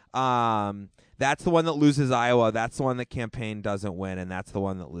up. That's the one that loses Iowa. That's the one that campaign doesn't win, and that's the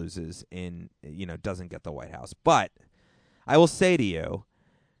one that loses doesn't get the White House. But I will say to you,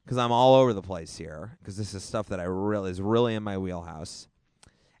 because I'm all over the place here, because this is stuff that is really in my wheelhouse.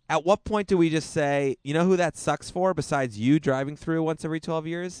 At what point do we just say, you know who that sucks for besides you driving through once every 12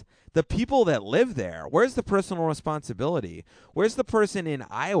 years? The people that live there. Where's the personal responsibility? Where's the person in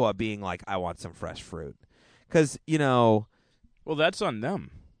Iowa being like, I want some fresh fruit? Because, well, that's on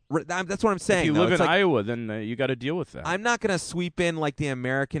them. That's what I'm saying. If you live in Iowa, then you got to deal with that. I'm not going to sweep in like the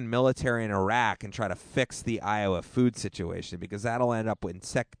American military in Iraq and try to fix the Iowa food situation because that'll end up with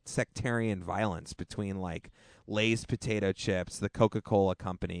sectarian violence between like Lay's potato chips, the Coca-Cola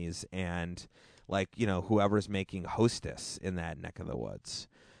companies, and whoever's making Hostess in that neck of the woods.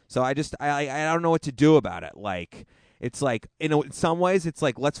 So I don't know what to do about it. Like, it's like, in some ways it's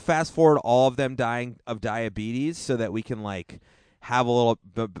like, let's fast forward all of them dying of diabetes so that we can like have a little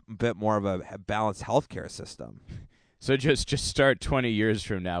bit more of a balanced healthcare system. So just start 20 years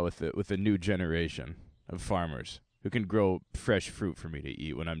from now with a new generation of farmers who can grow fresh fruit for me to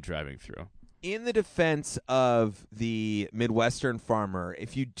eat when I'm driving through. In the defense of the Midwestern farmer,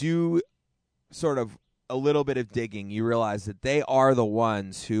 if you do sort of a little bit of digging, you realize that they are the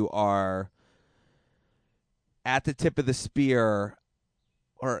ones who are at the tip of the spear,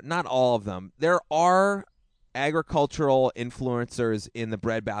 or not all of them. There are agricultural influencers in the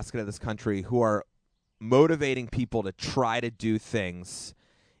breadbasket of this country who are motivating people to try to do things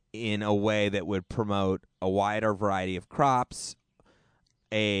in a way that would promote a wider variety of crops,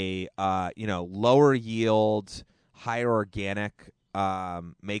 a lower yield, higher organic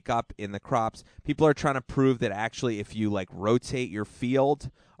makeup in the crops. People are trying to prove that actually if you like rotate your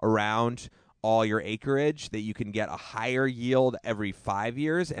field around all your acreage, that you can get a higher yield every 5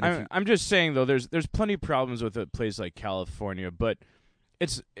 years. And I'm just saying though, there's plenty of problems with a place like California, but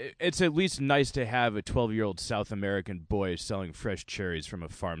it's at least nice to have a 12-year-old South American boy selling fresh cherries from a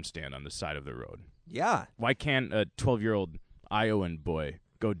farm stand on the side of the road. Yeah. Why can't a 12-year-old Iowan boy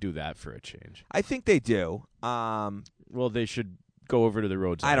go do that for a change? I think they do. Well, they should go over to the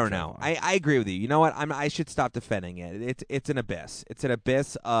roads. I don't know. I agree with you. You know what? I should stop defending it. It's an abyss. It's an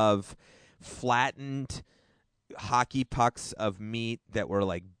abyss of flattened hockey pucks of meat that were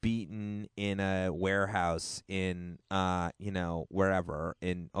like beaten in a warehouse in wherever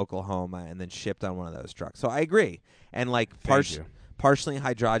in Oklahoma and then shipped on one of those trucks. So I agree. And like partially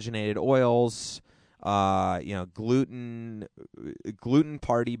hydrogenated oils, gluten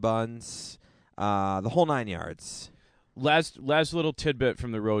party buns, the whole 9 yards. Last little tidbit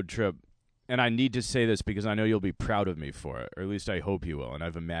from the road trip, and I need to say this because I know you'll be proud of me for it, or at least I hope you will, and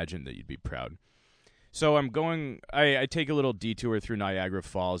I've imagined that you'd be proud. So I take a little detour through Niagara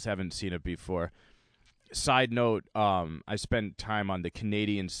Falls, haven't seen it before. Side note, I spent time on the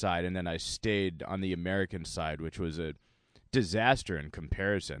Canadian side, and then I stayed on the American side, which was a disaster in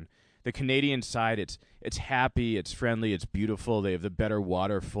comparison. The Canadian side, it's happy, it's friendly, it's beautiful. They have the better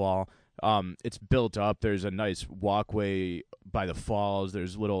waterfall. It's built up. There's a nice walkway by the falls.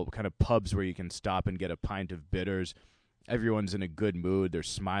 There's little kind of pubs where you can stop and get a pint of bitters. Everyone's in a good mood. They're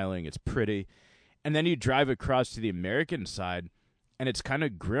smiling. It's pretty. And then you drive across to the American side, and it's kind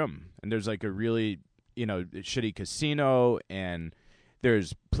of grim. And there's like a really, shitty casino, and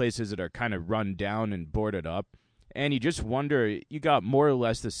there's places that are kind of run down and boarded up. And you just wonder, you got more or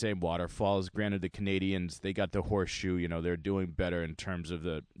less the same waterfalls. Granted, the Canadians, they got the horseshoe. They're doing better in terms of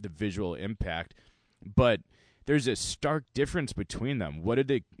the visual impact. But there's a stark difference between them. What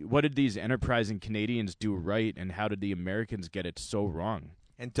did these enterprising Canadians do right, and how did the Americans get it so wrong?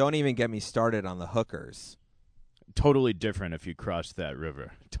 And don't even get me started on the hookers. Totally different if you cross that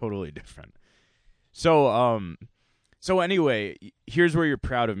river. Totally different. So anyway, here's where you're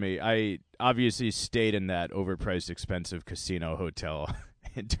proud of me. I obviously stayed in that overpriced, expensive casino hotel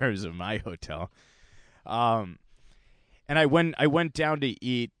in terms of my hotel. And I went down to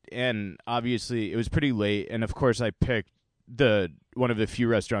eat, and obviously it was pretty late, and of course I picked one of the few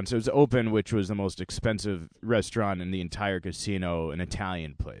restaurants that was open, which was the most expensive restaurant in the entire casino, an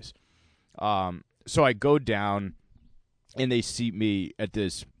Italian place. So I go down, and they seat me at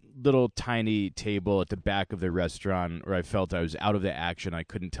this little tiny table at the back of the restaurant where I felt I was out of the action. I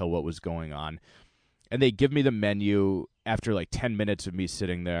couldn't tell what was going on. And they give me the menu after like 10 minutes of me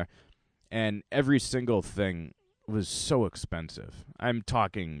sitting there, and every single thing was so expensive. I'm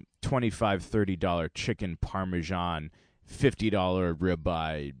talking $25, $30 chicken parmesan, $50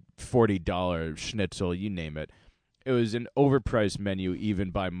 ribeye, $40 schnitzel, you name it. It was an overpriced menu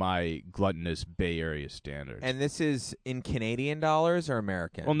even by my gluttonous Bay Area standards. And this is in Canadian dollars or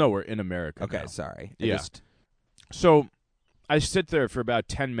American? Well, no, we're in America Okay, now. sorry. So I sit there for about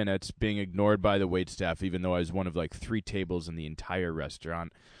 10 minutes being ignored by the waitstaff, even though I was one of like 3 tables in the entire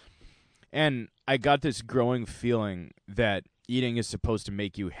restaurant. And I got this growing feeling that eating is supposed to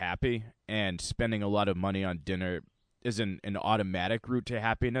make you happy, and spending a lot of money on dinner isn't an automatic route to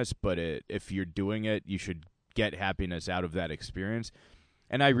happiness, but if you're doing it, you should get happiness out of that experience.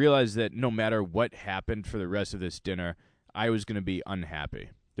 And I realized that no matter what happened for the rest of this dinner, I was going to be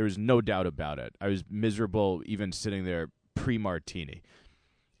unhappy. There was no doubt about it. I was miserable even sitting there pre-martini.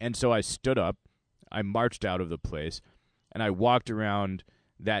 And so I stood up, I marched out of the place, and I walked around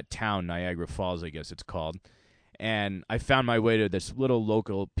that town, Niagara Falls, I guess it's called, and I found my way to this little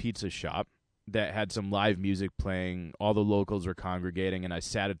local pizza shop that had some live music playing. All the locals were congregating, and I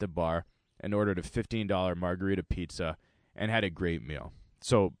sat at the bar and ordered a $15 margarita pizza and had a great meal.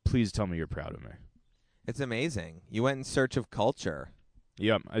 So please tell me you're proud of me. It's amazing. You went in search of culture.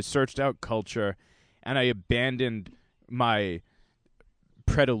 Yep, I searched out culture, and I abandoned my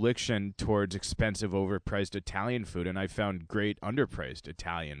predilection towards expensive, overpriced Italian food, and I found great, underpriced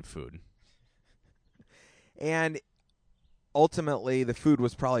Italian food. And ultimately, the food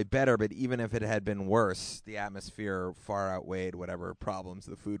was probably better, but even if it had been worse, the atmosphere far outweighed whatever problems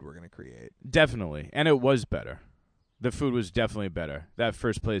the food were going to create. Definitely. And it was better. The food was definitely better. That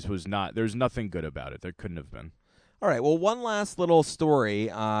first place was not. There's nothing good about it. There couldn't have been. All right, well, one last little story,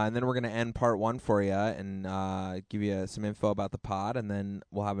 and then we're going to end part one for you and give you some info about the pod, and then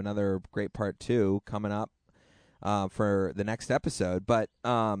we'll have another great part two coming up for the next episode. But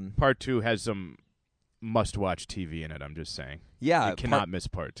part two has some must-watch TV in it, I'm just saying. Yeah. You cannot miss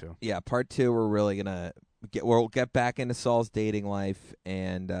part two. Yeah, part two, we're really going to we'll get back into Saul's dating life,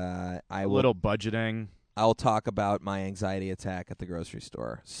 and a little budgeting. I'll talk about my anxiety attack at the grocery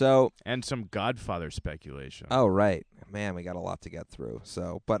store. So, and some Godfather speculation. Oh, right. Man, we got a lot to get through.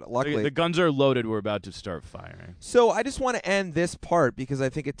 So, but luckily the guns are loaded. We're about to start firing. So, I just want to end this part because I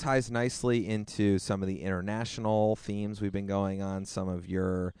think it ties nicely into some of the international themes we've been going on, some of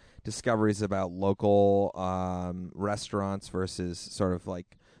your discoveries about local restaurants versus sort of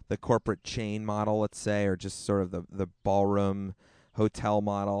like the corporate chain model, let's say, or just sort of the ballroom hotel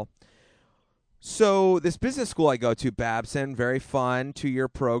model. So this business school I go to, Babson, very fun 2-year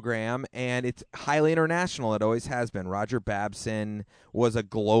program, and it's highly international. It always has been. Roger Babson was a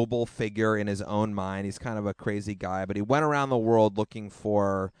global figure in his own mind. He's kind of a crazy guy, but he went around the world looking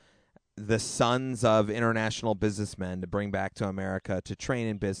for the sons of international businessmen to bring back to America to train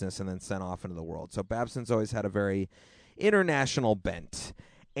in business and then send off into the world. So Babson's always had a very international bent.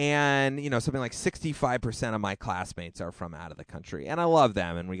 And, you know, something like 65% of my classmates are from out of the country, and I love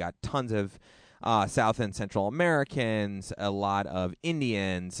them, and we got tons of South and Central Americans, a lot of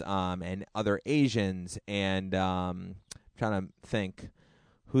Indians, and other Asians, and trying to think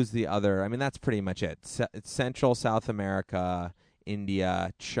who's the other. I mean, that's pretty much it. Central South America,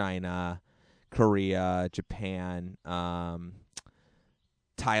 India, China, Korea, Japan,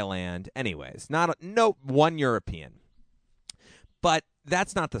 Thailand. Anyways, no one European. But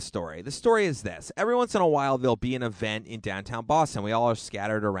that's not the story. The story is this. Every once in a while, there'll be an event in downtown Boston. We all are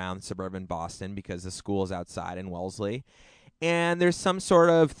scattered around suburban Boston because the school is outside in Wellesley. And there's some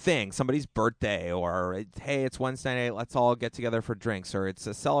sort of thing, somebody's birthday, or, hey, it's Wednesday night, let's all get together for drinks, or it's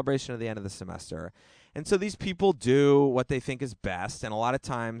a celebration of the end of the semester. And so these people do what they think is best, and a lot of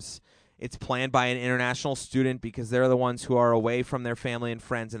times it's planned by an international student because they're the ones who are away from their family and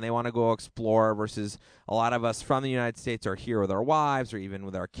friends and they want to go explore, versus a lot of us from the United States are here with our wives or even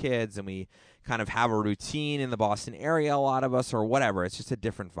with our kids, and we kind of have a routine in the Boston area, a lot of us, or whatever. It's just a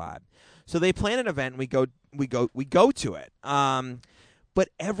different vibe. So they plan an event and we go to it. But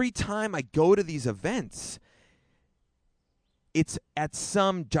every time I go to these events, it's at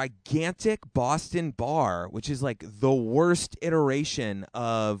some gigantic Boston bar, which is like the worst iteration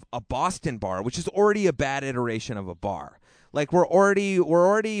of a Boston bar, which is already a bad iteration of a bar. Like we're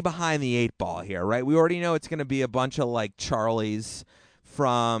already behind the 8 ball here, right? We already know it's going to be a bunch of like Charlies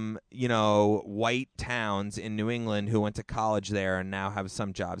from, you know, white towns in New England who went to college there and now have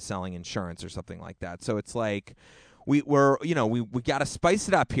some job selling insurance or something like that. So it's like we got to spice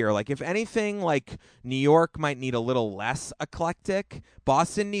it up here. Like, if anything, like New York might need a little less eclectic.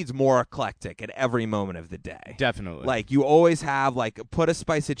 Boston needs more eclectic at every moment of the day. Definitely. Like, you always have, like, put a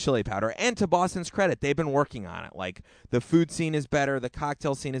spice of chili powder. And to Boston's credit, they've been working on it. Like, the food scene is better. The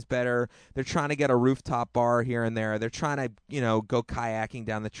cocktail scene is better. They're trying to get a rooftop bar here and there. They're trying to, go kayaking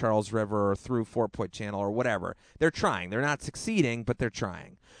down the Charles River or through Fort Point Channel or whatever. They're trying. They're not succeeding, but they're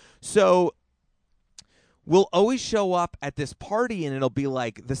trying. So we'll always show up at this party, and it'll be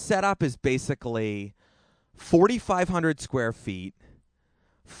like the setup is basically 4,500 square feet,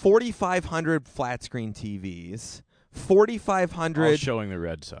 4,500 flat screen TVs, 4,500 all showing the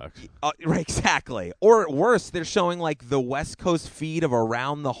Red Sox. Right, exactly. Or worse, they're showing like the West Coast feed of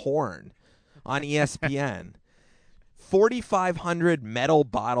Around the Horn on ESPN. 4,500 metal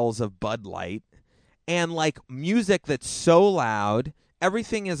bottles of Bud Light, and like music that's so loud,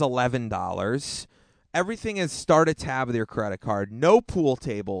 everything is $11. Everything is start a tab with your credit card. No pool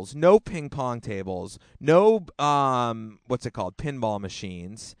tables, no ping pong tables, no pinball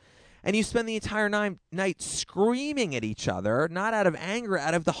machines. And you spend the entire night screaming at each other, not out of anger,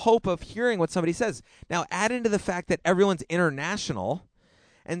 out of the hope of hearing what somebody says. Now, add into the fact that everyone's international,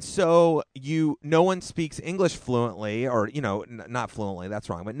 and so no one speaks English fluently, or, not fluently, that's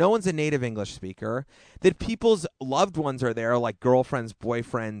wrong, but no one's a native English speaker, that people's loved ones are there, like girlfriends,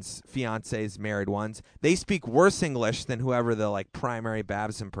 boyfriends, fiancés, married ones. They speak worse English than whoever the, like, primary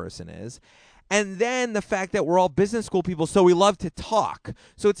Babson person is. And then the fact that we're all business school people, so we love to talk.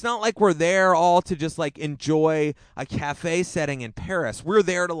 So it's not like we're there all to just like enjoy a cafe setting in Paris. We're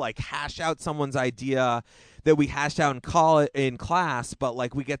there to like hash out someone's idea that we hashed out in class, but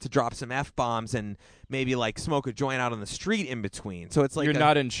like we get to drop some F-bombs and maybe like smoke a joint out on the street in between. So it's like you're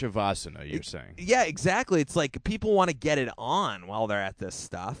not in Shavasana, you're saying. Yeah, exactly. It's like people want to get it on while they're at this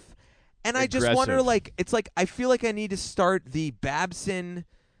stuff. And I just wonder, like, it's like I feel like I need to start the Babson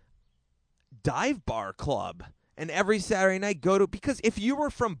dive bar club and every Saturday night go to, because if you were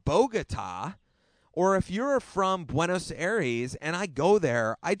from Bogota or if you're from Buenos Aires and I go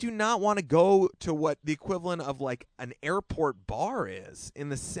there, I do not want to go to what the equivalent of like an airport bar is in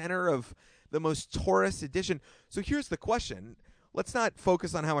the center of the most tourist edition. So here's the question. Let's not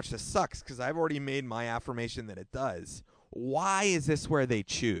focus on how much this sucks because I've already made my affirmation that it does. Why is this where they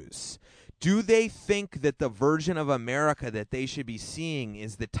choose? Do they think that the version of America that they should be seeing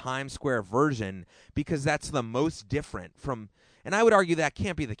is the Times Square version because that's the most different from, and I would argue that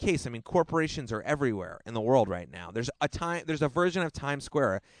can't be the case. I mean, corporations are everywhere in the world right now. There's a version of Times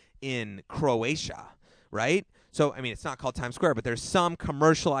Square in Croatia, right? So, I mean, it's not called Times Square, but there's some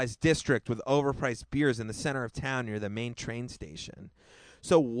commercialized district with overpriced beers in the center of town near the main train station.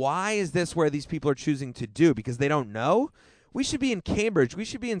 So why is this where these people are choosing to do? Because they don't know? We should be in Cambridge. We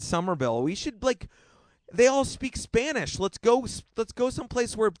should be in Somerville. We should, like, they all speak Spanish. Let's go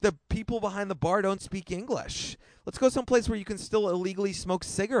someplace where the people behind the bar don't speak English. Let's go someplace where you can still illegally smoke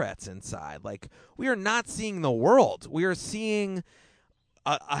cigarettes inside. Like, we are not seeing the world. We are seeing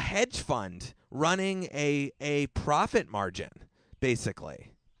a hedge fund running a profit margin,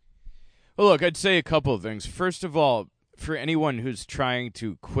 basically. Well, look, I'd say a couple of things. First of all, for anyone who's trying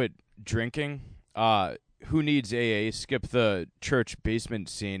to quit drinking, who needs AA? Skip the church basement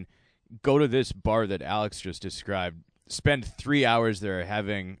scene. Go to this bar that Alex just described. Spend 3 hours there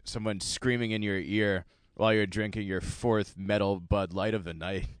having someone screaming in your ear while you're drinking your fourth metal Bud Light of the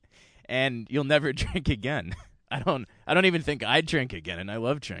night, and you'll never drink again. I don't even think I'd drink again, and I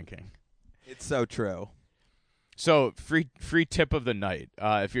love drinking. It's so true. So free tip of the night.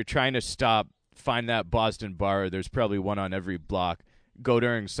 If you're trying to stop, find that Boston bar. There's probably one on every block. Go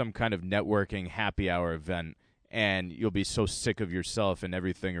during some kind of networking happy hour event, and you'll be so sick of yourself and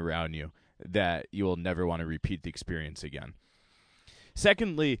everything around you that you will never want to repeat the experience again.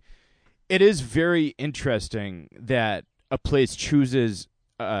 Secondly, it is very interesting that a place chooses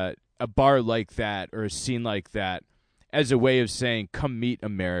a bar like that or a scene like that as a way of saying, come meet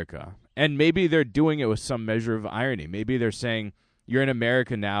America. And maybe they're doing it with some measure of irony. Maybe they're saying, you're in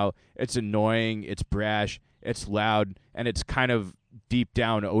America now. It's annoying. It's brash. It's loud. And it's kind of deep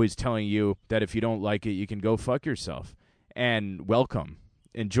down always telling you that if you don't like it, you can go fuck yourself. And welcome.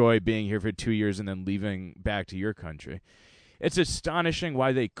 Enjoy being here for 2 years and then leaving back to your country. It's astonishing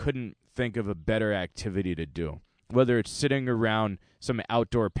why they couldn't think of a better activity to do, whether it's sitting around some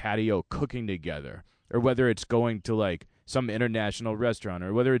outdoor patio cooking together, or whether it's going to like some international restaurant,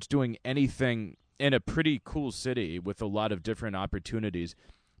 or whether it's doing anything in a pretty cool city with a lot of different opportunities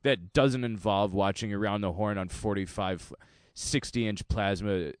that doesn't involve watching Around the Horn on 45 60-inch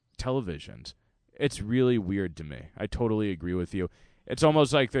plasma televisions. It's really weird to me. I totally agree with you. It's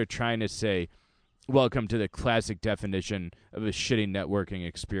almost like they're trying to say, welcome to the classic definition of a shitty networking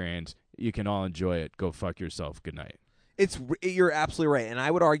experience. You can all enjoy it. Go fuck yourself. Good night. You're absolutely right, and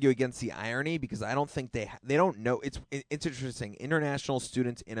I would argue against the irony because I don't think they don't know. It's interesting. International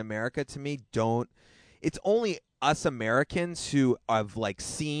students in America, to me, don't. It's only us Americans who have like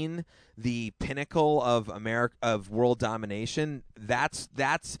seen the pinnacle of world domination. That's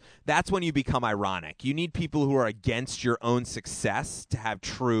when you become ironic. You need people who are against your own success to have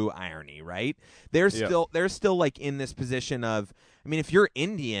true irony, right? They're still like in this position of, I mean, if you're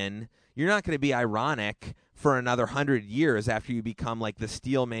Indian, you're not going to be ironic for another 100 years after you become like the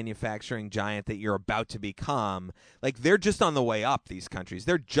steel manufacturing giant that you're about to become. Like, they're just on the way up, these countries.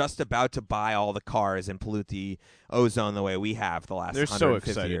 They're just about to buy all the cars and pollute the ozone the way we have the last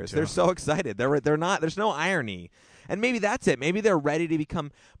 150 years. They're so excited. They're not, there's no irony. And maybe that's it. Maybe they're ready to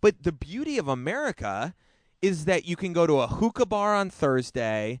become, but the beauty of America is that you can go to a hookah bar on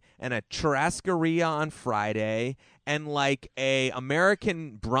Thursday and a churrascaria on Friday and like a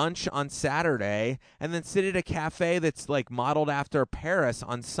American brunch on Saturday and then sit at a cafe that's like modeled after Paris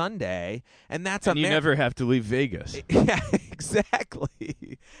on Sunday, and that's you never have to leave Vegas. Yeah,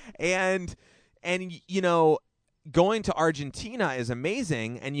 exactly. And you know, going to Argentina is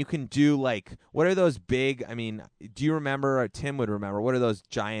amazing, and you can do like, what are those big, I mean, do you remember, or Tim would remember, what are those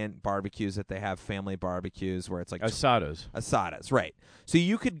giant barbecues that they have, family barbecues, where it's like Asadas, right. So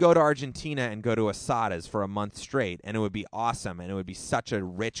you could go to Argentina and go to Asadas for a month straight, and it would be awesome, and it would be such a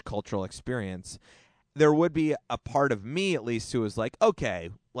rich cultural experience. There would be a part of me, at least, who was like, okay,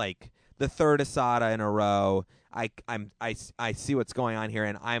 like the third Asada in a row, I see what's going on here,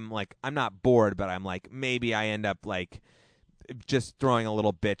 and I'm not bored, but I'm like, maybe I end up like just throwing a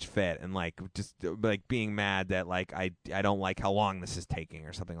little bitch fit and like just like being mad that like I don't like how long this is taking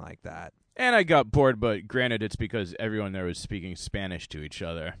or something like that. And I got bored, but granted, it's because everyone there was speaking Spanish to each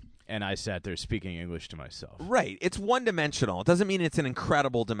other, and I sat there speaking English to myself. Right. It's one-dimensional. It doesn't mean it's an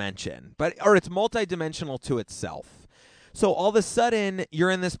incredible dimension, or it's multi-dimensional to itself. So all of a sudden,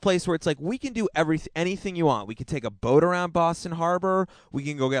 you're in this place where it's like, we can do anything you want. We can take a boat around Boston Harbor. We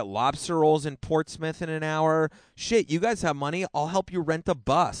can go get lobster rolls in Portsmouth in an hour. Shit, you guys have money. I'll help you rent a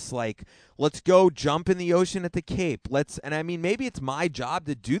bus. Like, let's go jump in the ocean at the Cape. And I mean, maybe it's my job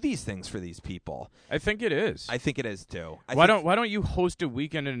to do these things for these people. I think it is. I think it is too. Why don't you host a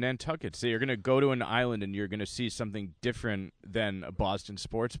weekend in Nantucket? So you're going to go to an island and you're going to see something different than a Boston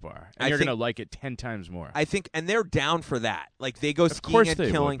sports bar, and you're going to like it 10 times more. I think, and they're down for that. Like they go skiing at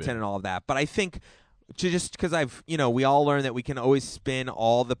Killington and all of that. But I think just because we all learn that we can always spin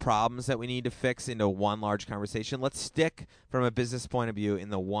all the problems that we need to fix into one large conversation. Let's stick from a business point of view in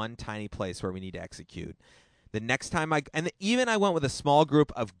the one tiny place where we need to execute. The next time I went with a small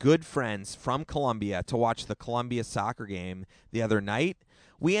group of good friends from Columbia to watch the Columbia soccer game the other night.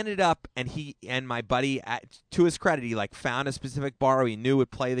 We ended up, and he and my buddy, to his credit, he like found a specific bar he knew would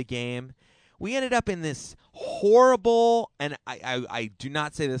play the game. We ended up in this horrible, and I do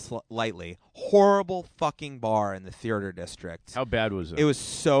not say this lightly, horrible fucking bar in the Theater District. How bad was it? It was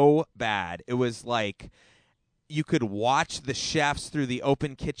so bad. It was like you could watch the chefs through the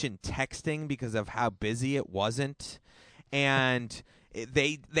open kitchen texting because of how busy it wasn't. And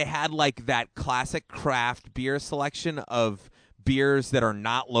they had like that classic craft beer selection of beers that are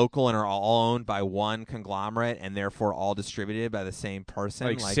not local and are all owned by one conglomerate and therefore all distributed by the same person.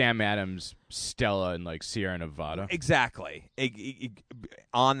 Like Sam Adams, Stella, and like Sierra Nevada. Exactly.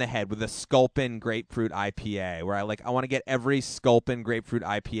 On the head with a Sculpin Grapefruit IPA, where I want to get every Sculpin Grapefruit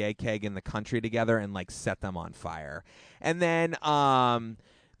IPA keg in the country together and like set them on fire. And then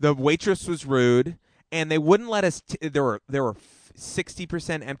the waitress was rude, and they wouldn't let us there were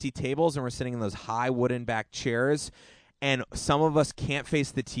 60% empty tables, and we're sitting in those high wooden back chairs. And some of us can't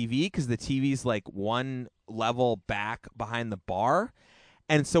face the TV because the TV's like one level back behind the bar.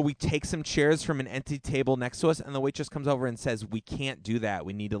 And so we take some chairs from an empty table next to us, and the waitress comes over and says, we can't do that.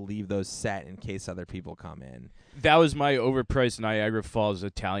 We need to leave those set in case other people come in. That was my overpriced Niagara Falls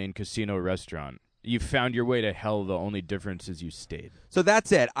Italian casino restaurant. You found your way to hell. The only difference is you stayed. So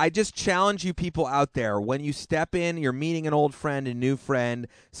that's it. I just challenge you people out there. When you step in, you're meeting an old friend, a new friend,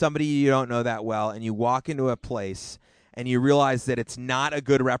 somebody you don't know that well, and you walk into a place and you realize that it's not a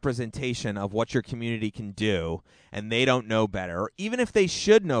good representation of what your community can do, and they don't know better, or even if they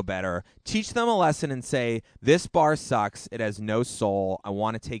should know better, teach them a lesson and say, this bar sucks, it has no soul, I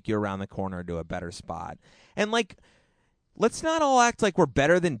want to take you around the corner to a better spot. And, like, let's not all act like we're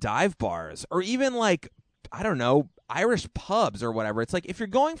better than dive bars, or even, like, I don't know, Irish pubs or whatever. It's like, if you're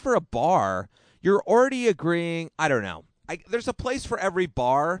going for a bar, you're already agreeing, I don't know. There's a place for every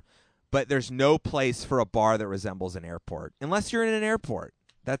bar, but there's no place for a bar that resembles an airport, unless you're in an airport.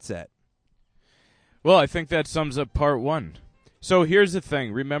 That's it. Well, I think that sums up part one. So here's the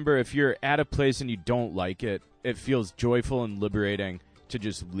thing. Remember, if you're at a place and you don't like it, it feels joyful and liberating to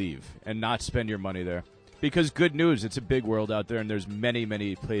just leave and not spend your money there. Because good news, it's a big world out there, and there's many,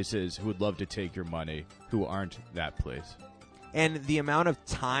 many places who would love to take your money who aren't that place. And the amount of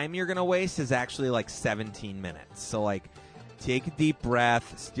time you're going to waste is actually like 17 minutes. So, like, take a deep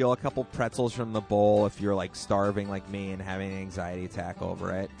breath, steal a couple pretzels from the bowl if you're like starving like me and having an anxiety attack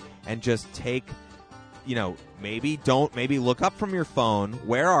over it, and just take, maybe look up from your phone.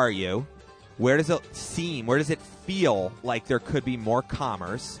 Where are you? Where does it feel like there could be more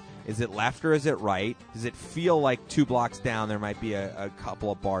commerce? Is it left or is it right? Does it feel like 2 blocks down there might be a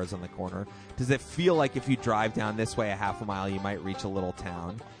couple of bars on the corner? Does it feel like if you drive down this way a half a mile you might reach a little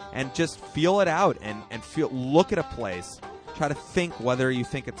town? And just feel it out and look at a place. Try to think whether you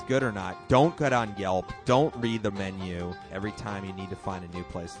think it's good or not. Don't go on Yelp. Don't read the menu every time you need to find a new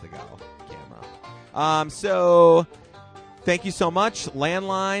place to go. Camera. So thank you so much.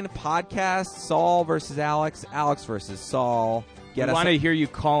 Landline, podcast, Saul versus Alex, Alex versus Saul. Get we us want to hear you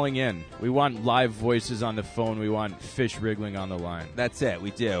calling in. We want live voices on the phone. We want fish wriggling on the line. That's it.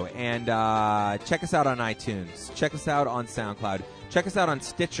 We do. And check us out on iTunes. Check us out on SoundCloud. Check us out on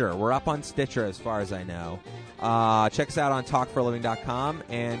Stitcher. We're up on Stitcher as far as I know. Check us out on talkforaliving.com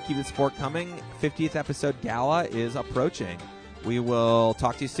and keep the support coming. 50th episode gala is approaching. We will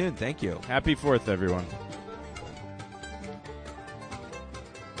talk to you soon. Thank you. Happy 4th, everyone.